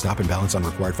credit stop and balance on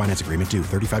required finance agreement due.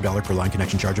 $35 per line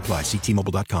connection charge applies. See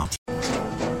T-Mobile.com.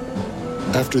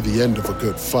 After the end of a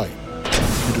good fight,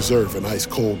 you deserve an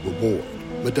ice-cold reward.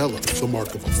 Modelo is the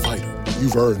mark of a fighter.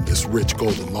 You've earned this rich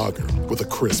golden lager with a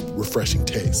crisp, refreshing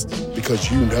taste.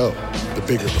 Because you know, the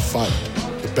bigger the fight,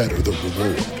 the better the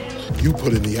reward. You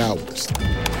put in the hours,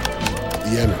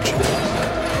 the energy,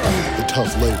 the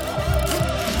tough labor.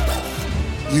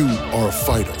 You are a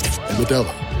fighter, and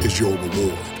Modelo is your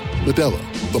reward. Modelo,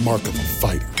 the mark of a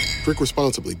fighter. Drink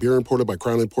responsibly. Beer imported by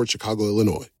Crown Imports, Chicago,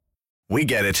 Illinois. We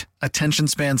get it. Attention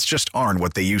spans just aren't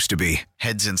what they used to be.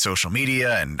 Heads in social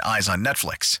media and eyes on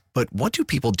Netflix. But what do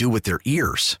people do with their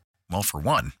ears? Well, for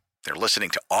one, they're listening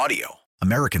to audio.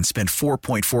 Americans spend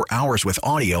 4.4 hours with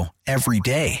audio every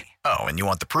day. Oh, and you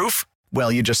want the proof?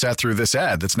 Well, you just sat through this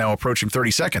ad that's now approaching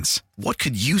 30 seconds. What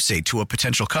could you say to a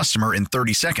potential customer in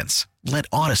 30 seconds? Let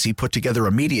Odyssey put together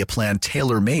a media plan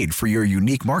tailor-made for your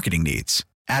unique marketing needs.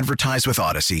 Advertise with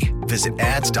Odyssey. Visit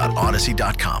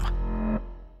ads.odyssey.com.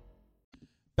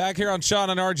 Back here on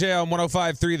Sean and RJ on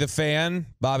 105.3 The Fan.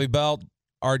 Bobby Belt,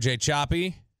 RJ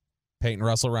Choppy, Peyton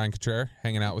Russell, Ryan Cottrell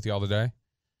hanging out with you all today.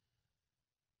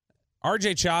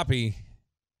 RJ Choppy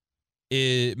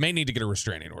may need to get a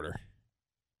restraining order.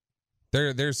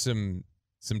 There's some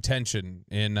tension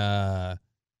in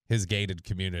his gated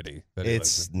community.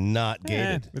 It's not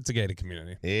gated. It's a gated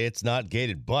community. It's not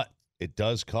gated, but it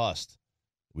does cost.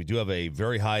 We do have a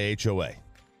very high HOA.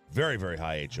 Very, very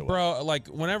high HOA. Bro, like,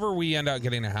 whenever we end up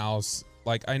getting a house,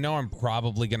 like, I know I'm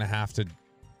probably going to have to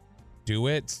do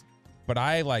it, but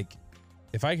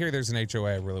if I hear there's an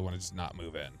HOA, I really want to just not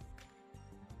move in.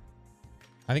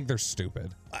 I think they're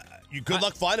stupid. Good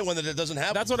luck finding one that doesn't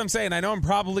have. That's what I'm saying. I know I'm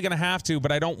probably going to have to,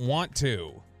 but I don't want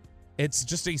to. It's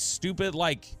just a stupid,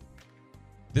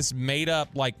 this made-up,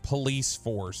 police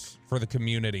force for the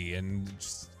community, and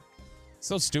just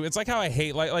so stupid. It's like how I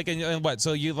hate, and what?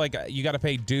 So you got to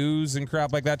pay dues and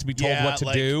crap like that to be told what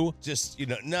to do? Just,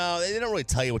 no, they don't really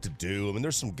tell you what to do. I mean,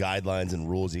 there's some guidelines and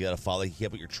rules you got to follow. You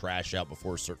can't put your trash out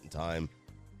before a certain time.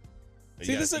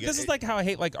 See, this is like how I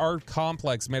hate, our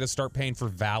complex made us start paying for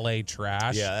valet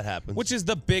trash. Yeah, that happens. Which is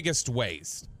the biggest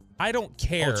waste. I don't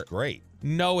care. Oh, it's great.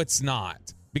 No, it's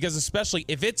not. Because especially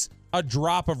if it's a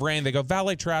drop of rain, they go,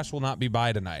 valet trash will not be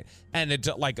by tonight. And it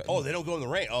oh, they don't go in the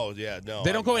rain. Oh, yeah, no.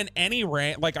 They don't go in any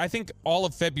rain. I think all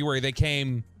of February they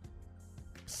came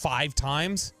 5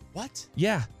 times. What?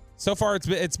 Yeah. So far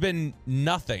it's been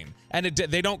nothing. And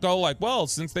they don't go well,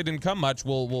 since they didn't come much,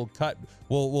 we'll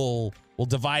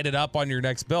divide it up on your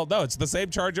next bill. No, it's the same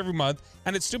charge every month,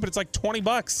 and it's stupid. It's like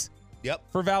 $20. Yep.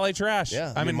 For valet trash.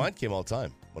 Yeah. I mean, mine came all the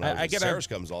time. When I get Sarah's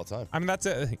comes all the time. I mean, that's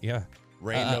it. Yeah.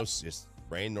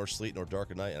 Rain nor sleet nor dark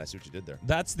at night, and I see what you did there.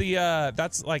 That's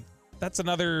that's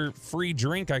another free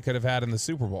drink I could have had in the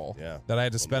Super Bowl. Yeah. That I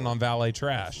had to spend on valet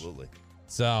trash. Absolutely.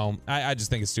 So I just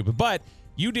think it's stupid. But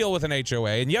you deal with an HOA,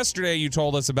 and yesterday you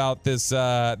told us about this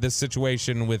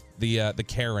situation with the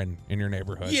Karen in your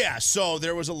neighborhood. Yeah, so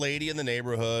there was a lady in the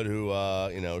neighborhood who,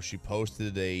 she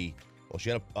posted she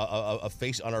had a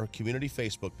face on our community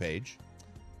Facebook page,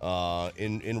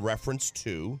 in reference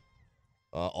to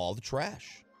all the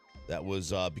trash that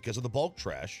was because of the bulk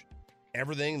trash,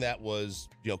 everything that was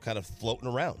kind of floating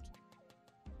around,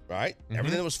 right? Mm-hmm.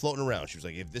 Everything that was floating around. She was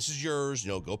like, if this is yours,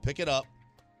 go pick it up.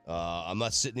 I'm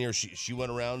not sitting here. She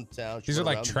went around town. These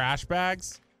are trash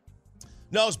bags?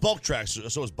 No, it's bulk trash,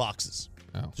 so it's boxes.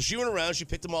 Oh. So she went around. She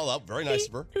picked them all up. Very nice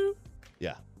of her.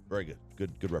 Yeah, very good.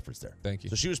 Good reference there. Thank you.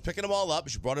 So she was picking them all up.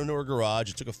 She brought them to her garage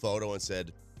and took a photo and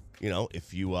said,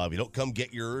 if you don't come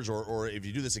get yours or if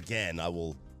you do this again, I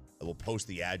will post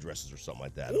the addresses or something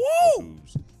like that. Woo!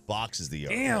 Whose boxes the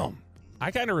Damn. I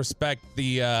kind of respect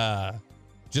the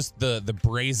just the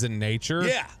brazen nature.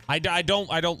 Yeah. I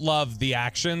don't love the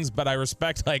actions, but I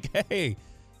respect hey,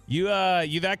 you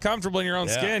that comfortable in your own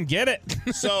skin, get it.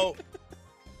 So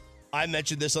I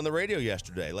mentioned this on the radio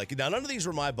yesterday. Now none of these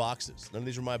were my boxes. None of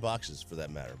these were my boxes for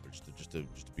that matter, but just to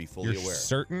be fully You're aware.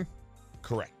 certain?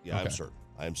 Correct. Yeah, Okay.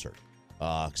 I am certain.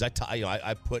 Because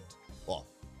I put,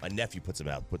 my nephew puts it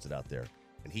out there,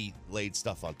 and he laid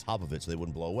stuff on top of it so they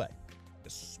wouldn't blow away. A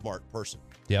smart person.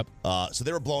 Yep. So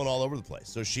they were blowing all over the place.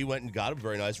 So she went and got them.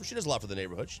 Very nice. She does a lot for the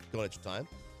neighborhood. She's going extra time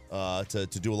to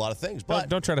do a lot of things. But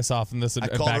Don't try to soften this and I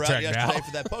called her out backtrack yesterday now.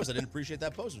 for that post. I didn't appreciate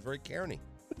that post. It was very Karen-y.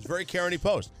 It was a very Karen-y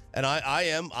post. And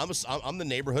I'm the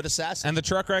neighborhood assassin. And the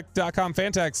truckwreck.com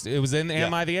fan text, it was in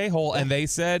Am I the A-hole, and they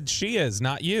said she is,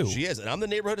 not you. She is. And I'm the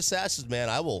neighborhood assassin, man.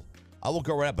 I will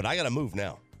go right up, but I got to move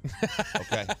now.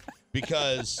 Okay?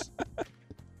 Because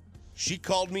she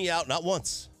called me out not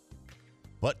once,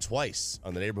 but twice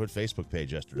on the neighborhood Facebook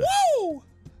page yesterday. Woo!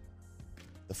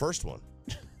 The first one.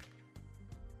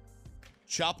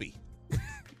 Choppy.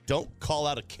 Don't call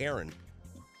out a Karen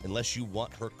unless you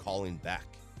want her calling back.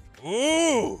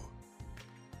 Ooh!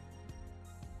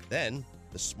 Then,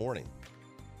 this morning.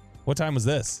 What time was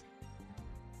this?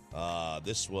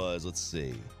 This was, let's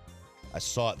see. I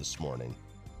saw it this morning.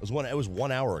 It was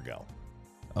 1 hour ago.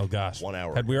 Oh, gosh. 1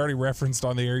 hour. Had we already referenced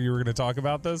on the air you were going to talk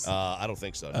about this? I don't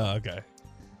think so. Oh, okay.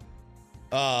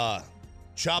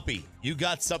 Choppy, you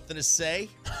got something to say?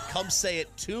 Come say it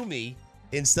to me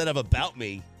instead of about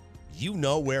me. You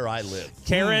know where I live.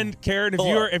 Karen,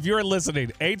 if you're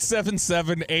listening,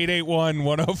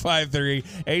 877-881-1053,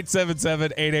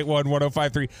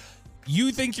 877-881-1053.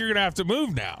 You think you're going to have to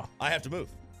move now? I have to move.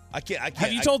 I can't.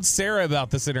 Have you told Sarah about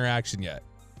this interaction yet?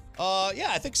 Yeah,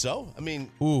 I think so. I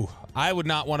mean, I would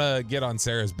not want to get on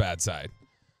Sarah's bad side.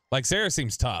 Like, Sarah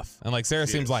seems tough, and like Sarah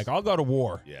seems like I'll go to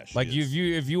war. Yeah, she like is.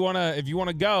 if you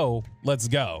wanna go, let's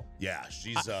go. Yeah,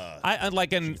 she's I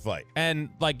like and fight. And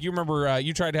like you remember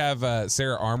you tried to have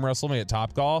Sarah arm wrestle me at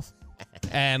Top-Golf,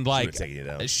 and like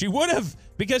she would have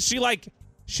because she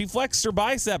flexed her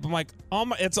bicep. I'm like,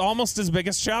 it's almost as big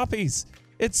as Choppy's.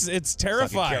 It's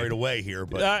terrifying. Carried away here,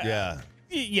 but yeah.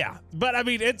 But I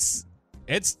mean,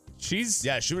 she's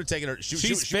she would have taken her.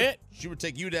 She's fit. She would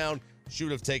take you down.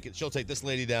 She'll take this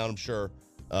lady down, I'm sure.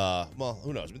 Well,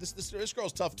 who knows? But this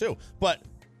girl's tough too. But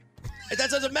that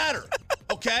doesn't matter.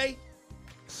 Okay?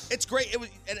 It's great. It was,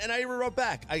 and I even wrote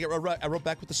back. I wrote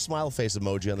back with the smile face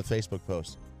emoji on the Facebook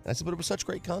post. And I said, but it was such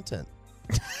great content.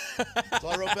 So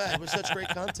I wrote back. It was such great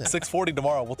content. 6:40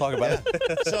 tomorrow. We'll talk about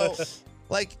it. So,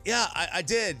 I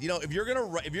did. If you're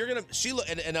gonna,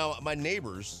 and now my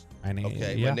neighbors. My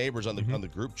neighbors on the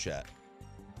group chat.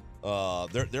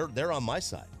 They're on my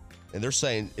side. And they're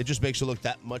saying it just makes you look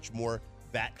that much more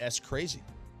bat-esque crazy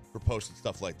for posting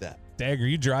stuff like that. Dag, are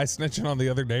you dry snitching on the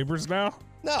other neighbors now?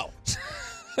 No.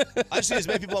 I just need as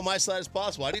many people on my side as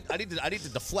possible. I need to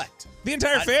deflect. The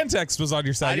entire fan text was on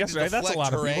your side yesterday. That's a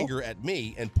lot of her people. anger at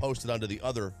me and post it onto the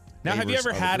other. Now, have you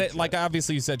ever had it? Chat. Like,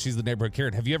 obviously, you said she's the neighborhood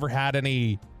Karen. Have you ever had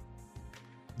any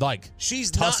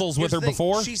tussles with her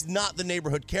before? She's not the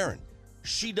neighborhood Karen.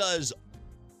 She does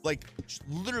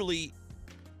literally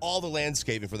all the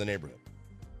landscaping for the neighborhood.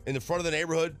 In the front of the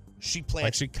neighborhood, she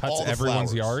plants she cuts all the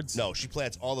everyone's flowers. yards? No, she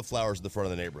plants all the flowers in the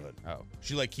front of the neighborhood. Oh.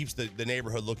 She keeps the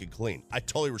neighborhood looking clean. I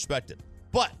totally respect it.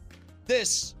 But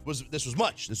this was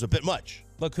much. This was a bit much.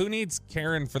 Look, who needs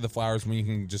Karen for the flowers when you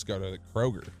can just go to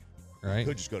Kroger, right? You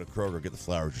could just go to Kroger and get the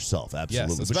flowers yourself.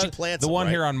 Absolutely. Yes, but she plants the them, one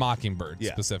right? here on Mockingbird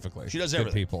Yeah. specifically. She does Good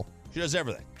everything. people. She does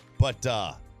everything. But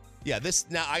this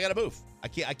now I gotta move. I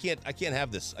can't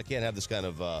have this. I can't have this kind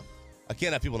of I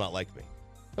can't have people not like me.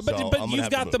 But So I'm but gonna you've have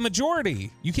to got move. the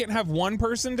majority. You can't have one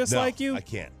person dislike you. I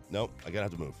can't. Nope. I gotta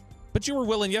have to move. But you were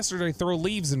willing yesterday to throw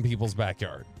leaves in people's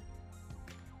backyard.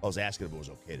 I was asking if it was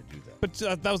okay to do that. But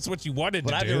that was what you wanted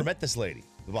But to I've do. never met this lady,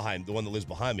 the one that lives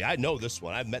behind me. I know this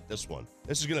one. I've met this one.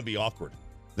 This is gonna be awkward.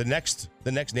 The next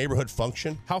neighborhood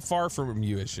function. How far from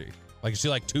you is she? Like, is she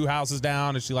like 2 houses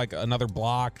down? Is she like another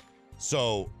block?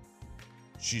 So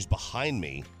she's behind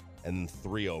me and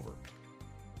 3 over.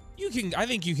 I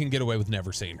think you can get away with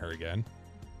never seeing her again.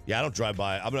 Yeah, I don't drive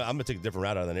by. I'm gonna take a different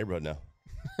route out of the neighborhood now.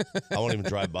 I won't even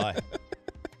drive by.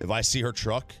 If I see her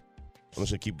truck, I'm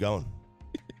just gonna keep going.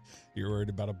 You're worried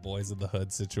about a boys in the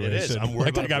hood situation. It is. I'm worried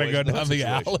about I gotta a go boys in down hood the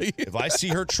situation. alley. If I see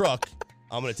her truck,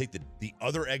 I'm gonna take the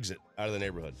other exit out of the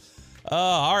neighborhood.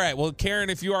 All right. Well, Karen,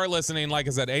 if you are listening, like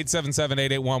I said,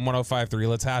 877-881-1053.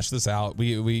 Let's hash this out.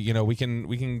 We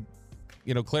can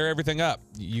clear everything up.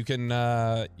 You can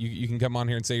you can come on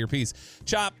here and say your piece.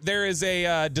 Chop, there is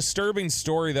a disturbing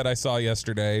story that I saw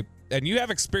yesterday, and you have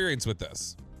experience with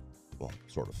this. Well,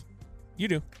 sort of. You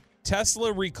do.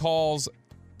 Tesla recalls,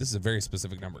 this is a very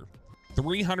specific number,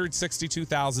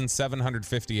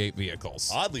 362,758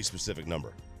 vehicles. Oddly specific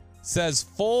number. Says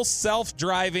full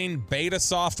self-driving beta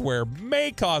software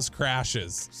may cause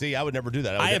crashes. See, I would never do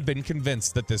that. I have been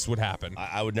convinced that this would happen.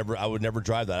 I would never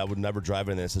drive that. I would never drive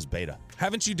anything that says beta.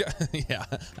 Haven't you yeah,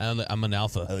 I'm an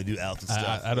alpha. I only do alpha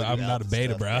stuff. I'm not a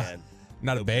beta, bro. Man.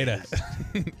 Not a beta.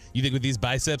 You think with these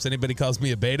biceps, anybody calls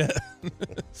me a beta?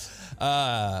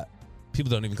 People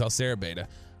don't even call Sarah beta.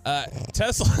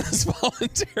 Tesla is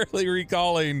voluntarily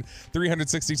recalling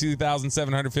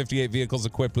 362,758 vehicles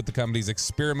equipped with the company's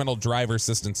experimental driver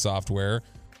assistance software,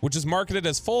 which is marketed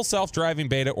as full self-driving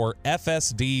beta or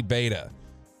FSD beta.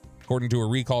 According to a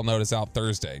recall notice out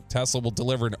Thursday, Tesla will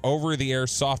deliver an over-the-air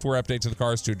software update to the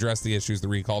cars to address the issues the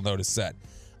recall notice said.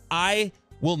 I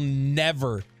will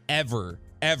never, ever,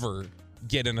 ever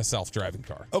get in a self-driving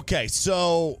car. Okay,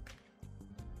 so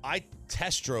I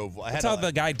test drove. That's how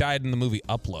the guy died in the movie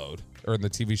Upload, or in the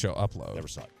TV show Upload. Never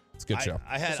saw it. It's a good show.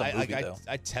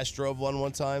 I test drove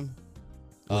one time.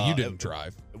 Well, you didn't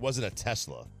drive. It wasn't a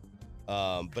Tesla,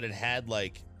 but it had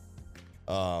like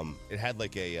my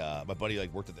buddy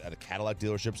like worked at a Cadillac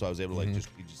dealership, so I was able to like just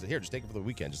take it for the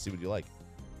weekend, just see what you like,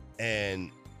 and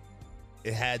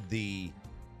it had the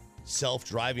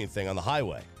self-driving thing on the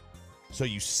highway, so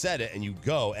you set it and you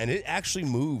go, and it actually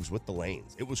moves with the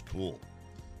lanes. It was cool.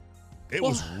 It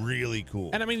was really cool.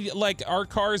 And I mean, like, our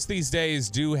cars these days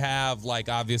do have, like,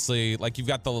 obviously, like, you've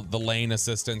got the lane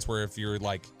assistance where if you're,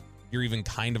 like, you're even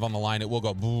kind of on the line, it will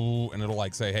go boo, and it'll,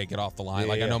 like, say, hey, get off the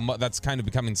line. I know that's kind of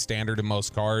becoming standard in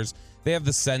most cars. They have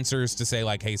the sensors to say,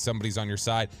 like, hey, somebody's on your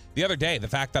side. The other day, the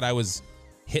fact that I was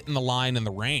hitting the line in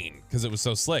the rain because it was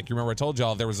so slick. You remember I told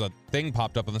y'all there was a thing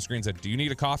popped up on the screen that said, do you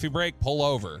need a coffee break? Pull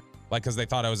over. Like, because they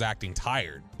thought I was acting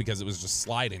tired because it was just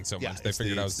sliding so much. They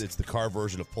figured it's the car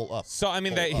version of pull up. So I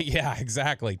mean, yeah,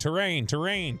 exactly. Terrain,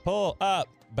 pull up.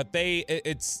 But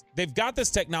they've got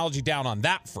this technology down on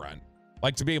that front,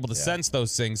 like to be able to sense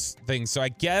those things. So I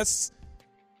guess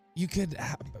you could,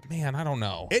 man, I don't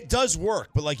know. It does work,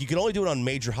 but like you can only do it on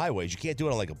major highways. You can't do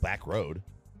it on like a back road.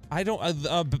 I don't.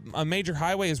 A major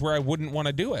highway is where I wouldn't want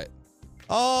to do it.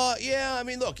 Yeah. I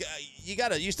mean, look,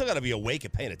 you still gotta be awake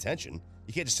and paying attention.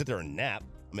 You can't just sit there and nap.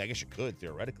 I mean, I guess you could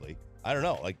theoretically. I don't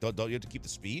know. Like, don't you have to keep the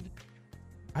speed?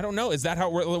 I don't know. Is that how?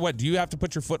 What do you have to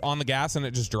put your foot on the gas and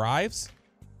it just drives?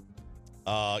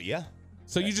 Yeah.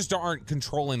 So you just aren't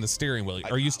controlling the steering wheel.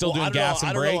 Are you still doing gas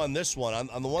and brake? I don't know on this one.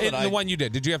 On the one the one you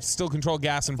did you have to still control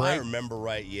gas and brake? If I remember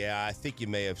right, yeah. I think you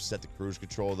may have set the cruise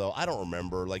control though. I don't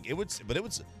remember. Like it would. So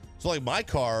like my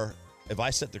car, if I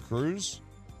set the cruise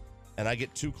and I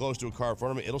get too close to a car in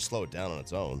front of me, it'll slow it down on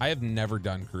its own. I have never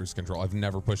done cruise control. I've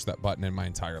never pushed that button in my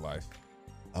entire life.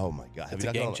 Oh my God. It's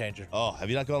a game changer. Have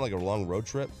you not gone like a long road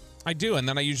trip? I do. And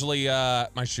then I usually,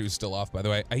 my shoe's still off, by the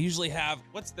way. I usually have,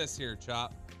 what's this here,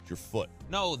 Chop? Your foot.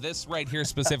 No, this right here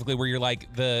specifically where you're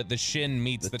like, the shin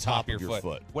meets the top of your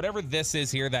foot. Whatever this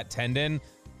is here, that tendon,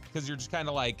 because you're just kind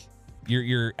of like,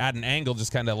 you're at an angle,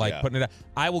 just kind of like putting it out.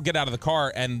 I will get out of the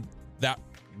car and that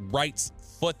right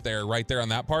foot there, right there on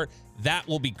that part, that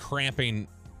will be cramping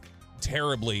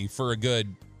terribly for a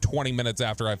good 20 minutes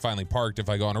after I finally parked if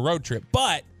I go on a road trip.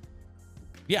 But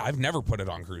yeah, I've never put it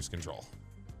on cruise control.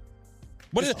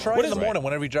 Try it in the morning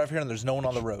whenever you drive here and there's no one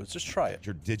on the roads. Just try it.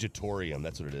 Your digitorium,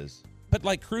 that's what it is. But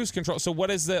like cruise control, so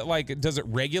what is it like? Does it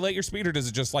regulate your speed or does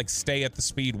it just like stay at the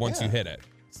speed once you hit it?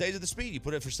 Stays at the speed. You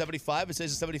put it for 75, it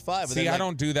stays at 75. See, I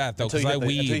don't do that though because I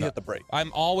weave. Until you hit the brake.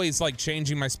 I'm always like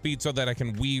changing my speed so that I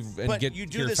can weave and get here faster. But you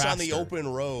do this on the open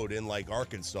road in like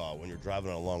Arkansas when you're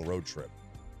driving on a long road trip.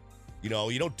 You know,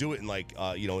 you don't do it in like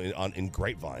in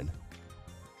Grapevine.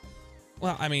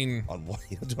 Well, I mean,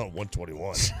 you don't do it on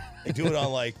 121. You do it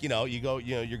on like you're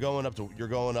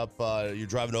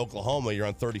driving to Oklahoma. You're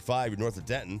on 35. You're north of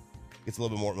Denton. It's a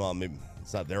little bit more. Well, maybe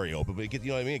it's not very open, but you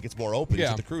know what I mean. It gets more open. You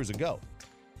hit the cruise and go.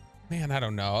 Man, I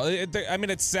don't know. I mean,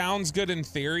 it sounds good in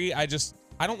theory. I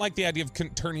don't like the idea of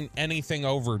turning anything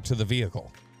over to the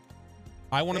vehicle.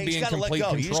 I want to be in complete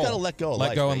control. You just got to let go.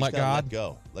 Let go and let God.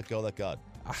 Let go. Let God.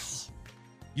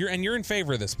 You're in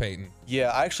favor of this, Peyton. Yeah,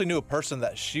 I actually knew a person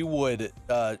that she would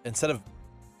instead of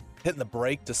hitting the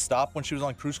brake to stop when she was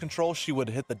on cruise control, she would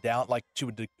hit the down, like she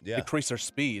would decrease her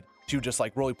speed. She would just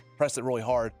like really press it really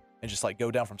hard and just like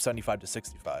go down from 75 to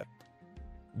 65.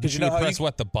 Because you press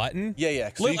what, the button? Yeah.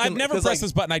 So I've never pressed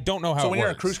this button. I don't know how it works. So when you're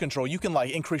in cruise control, you can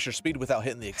like increase your speed without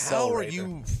hitting the accelerator. How are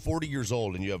you 40 years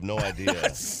old and you have no idea?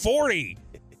 40.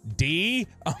 D.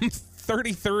 I'm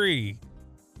 33.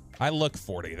 I look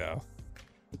 40 though.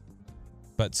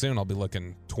 But soon I'll be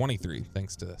looking 23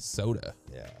 thanks to soda.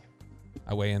 Yeah.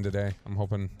 I weigh in today. I'm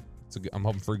hoping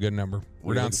for a good number.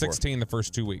 We're down 16 the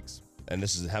first 2 weeks. And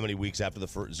this is how many weeks after the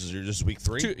first? This is just week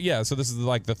 3? Yeah, so this is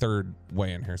like the third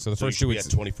weigh in here. So the first 2 weeks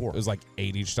at 24. It was like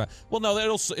 8 each time. Well, no,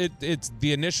 it's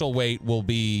the initial weight will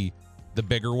be the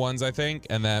bigger ones, I think,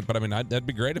 and then. But I mean, that'd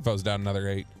be great if I was down another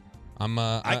 8.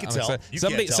 I can tell.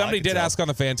 Somebody did ask on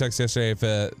the fan text yesterday if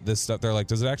this stuff. They're like,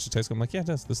 does it actually taste good? I'm like, yeah, it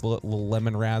does. This little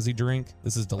lemon razzie drink.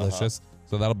 This is delicious.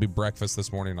 So that'll be breakfast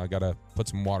this morning. I gotta put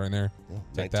some water in there.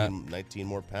 Yeah, 19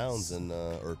 more pounds and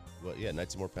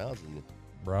 19 more pounds and.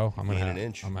 Bro, I'm gonna have an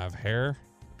inch. I'm gonna have hair.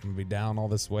 I'm gonna be down all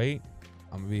this weight.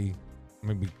 I'm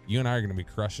gonna be. You and I are gonna be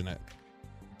crushing it.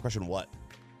 Crushing what?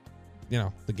 You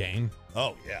know, the game.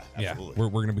 Oh yeah, absolutely. Yeah,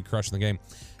 we're gonna be crushing the game.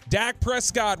 Dak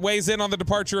Prescott weighs in on the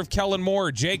departure of Kellen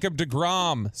Moore. Jacob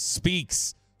deGrom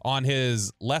speaks on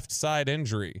his left side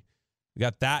injury. We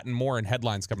got that and more in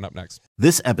headlines coming up next.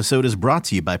 This episode is brought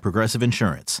to you by Progressive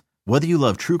Insurance. Whether you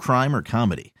love true crime or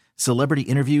comedy, celebrity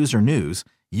interviews or news,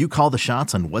 you call the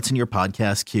shots on what's in your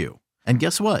podcast queue. And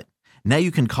guess what? Now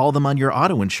you can call them on your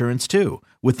auto insurance too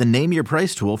with the Name Your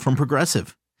Price tool from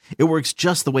Progressive. It works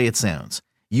just the way it sounds.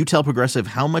 You tell Progressive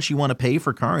how much you want to pay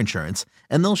for car insurance,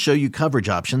 and they'll show you coverage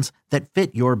options that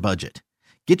fit your budget.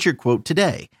 Get your quote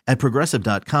today at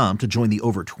Progressive.com to join the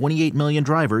over 28 million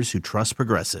drivers who trust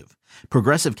Progressive.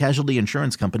 Progressive Casualty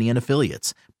Insurance Company and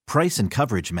Affiliates. Price and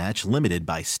coverage match limited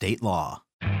by state law.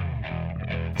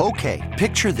 Okay,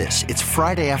 picture this. It's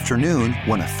Friday afternoon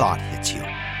when a thought hits you.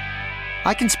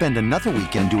 I can spend another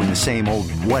weekend doing the same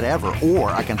old whatever,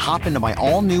 or I can hop into my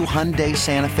all-new Hyundai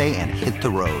Santa Fe and hit the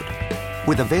road.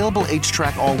 With available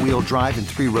H-Track all-wheel drive and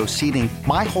 3-row seating,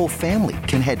 my whole family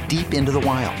can head deep into the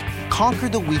wild. Conquer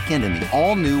the weekend in the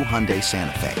all-new Hyundai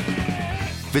Santa Fe.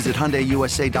 Visit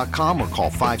HyundaiUSA.com or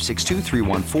call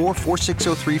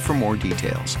 562-314-4603 for more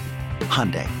details.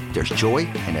 Hyundai, there's joy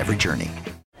in every journey.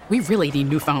 We really need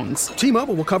new phones.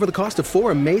 T-Mobile will cover the cost of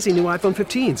 4 amazing new iPhone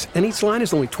 15s, and each line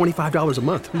is only $25 a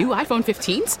month. New iPhone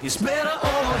 15s? It's better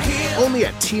over here. Only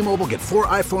at T-Mobile, get 4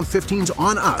 iPhone 15s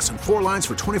on us and 4 lines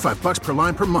for $25 per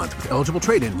line per month with eligible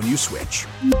trade-in when you switch.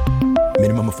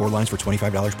 Minimum of 4 lines for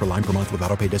 $25 per line per month with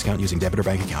autopay discount using debit or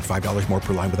bank account. $5 more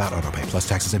per line without autopay, plus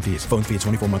taxes and fees. Phone fee at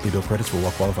 24 monthly bill credits for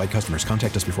well-qualified customers.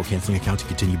 Contact us before canceling account to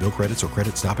continue bill credits or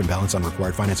credit stop and balance on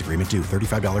required finance agreement due.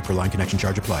 $35 per line connection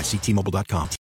charge applies. See T-Mobile.com.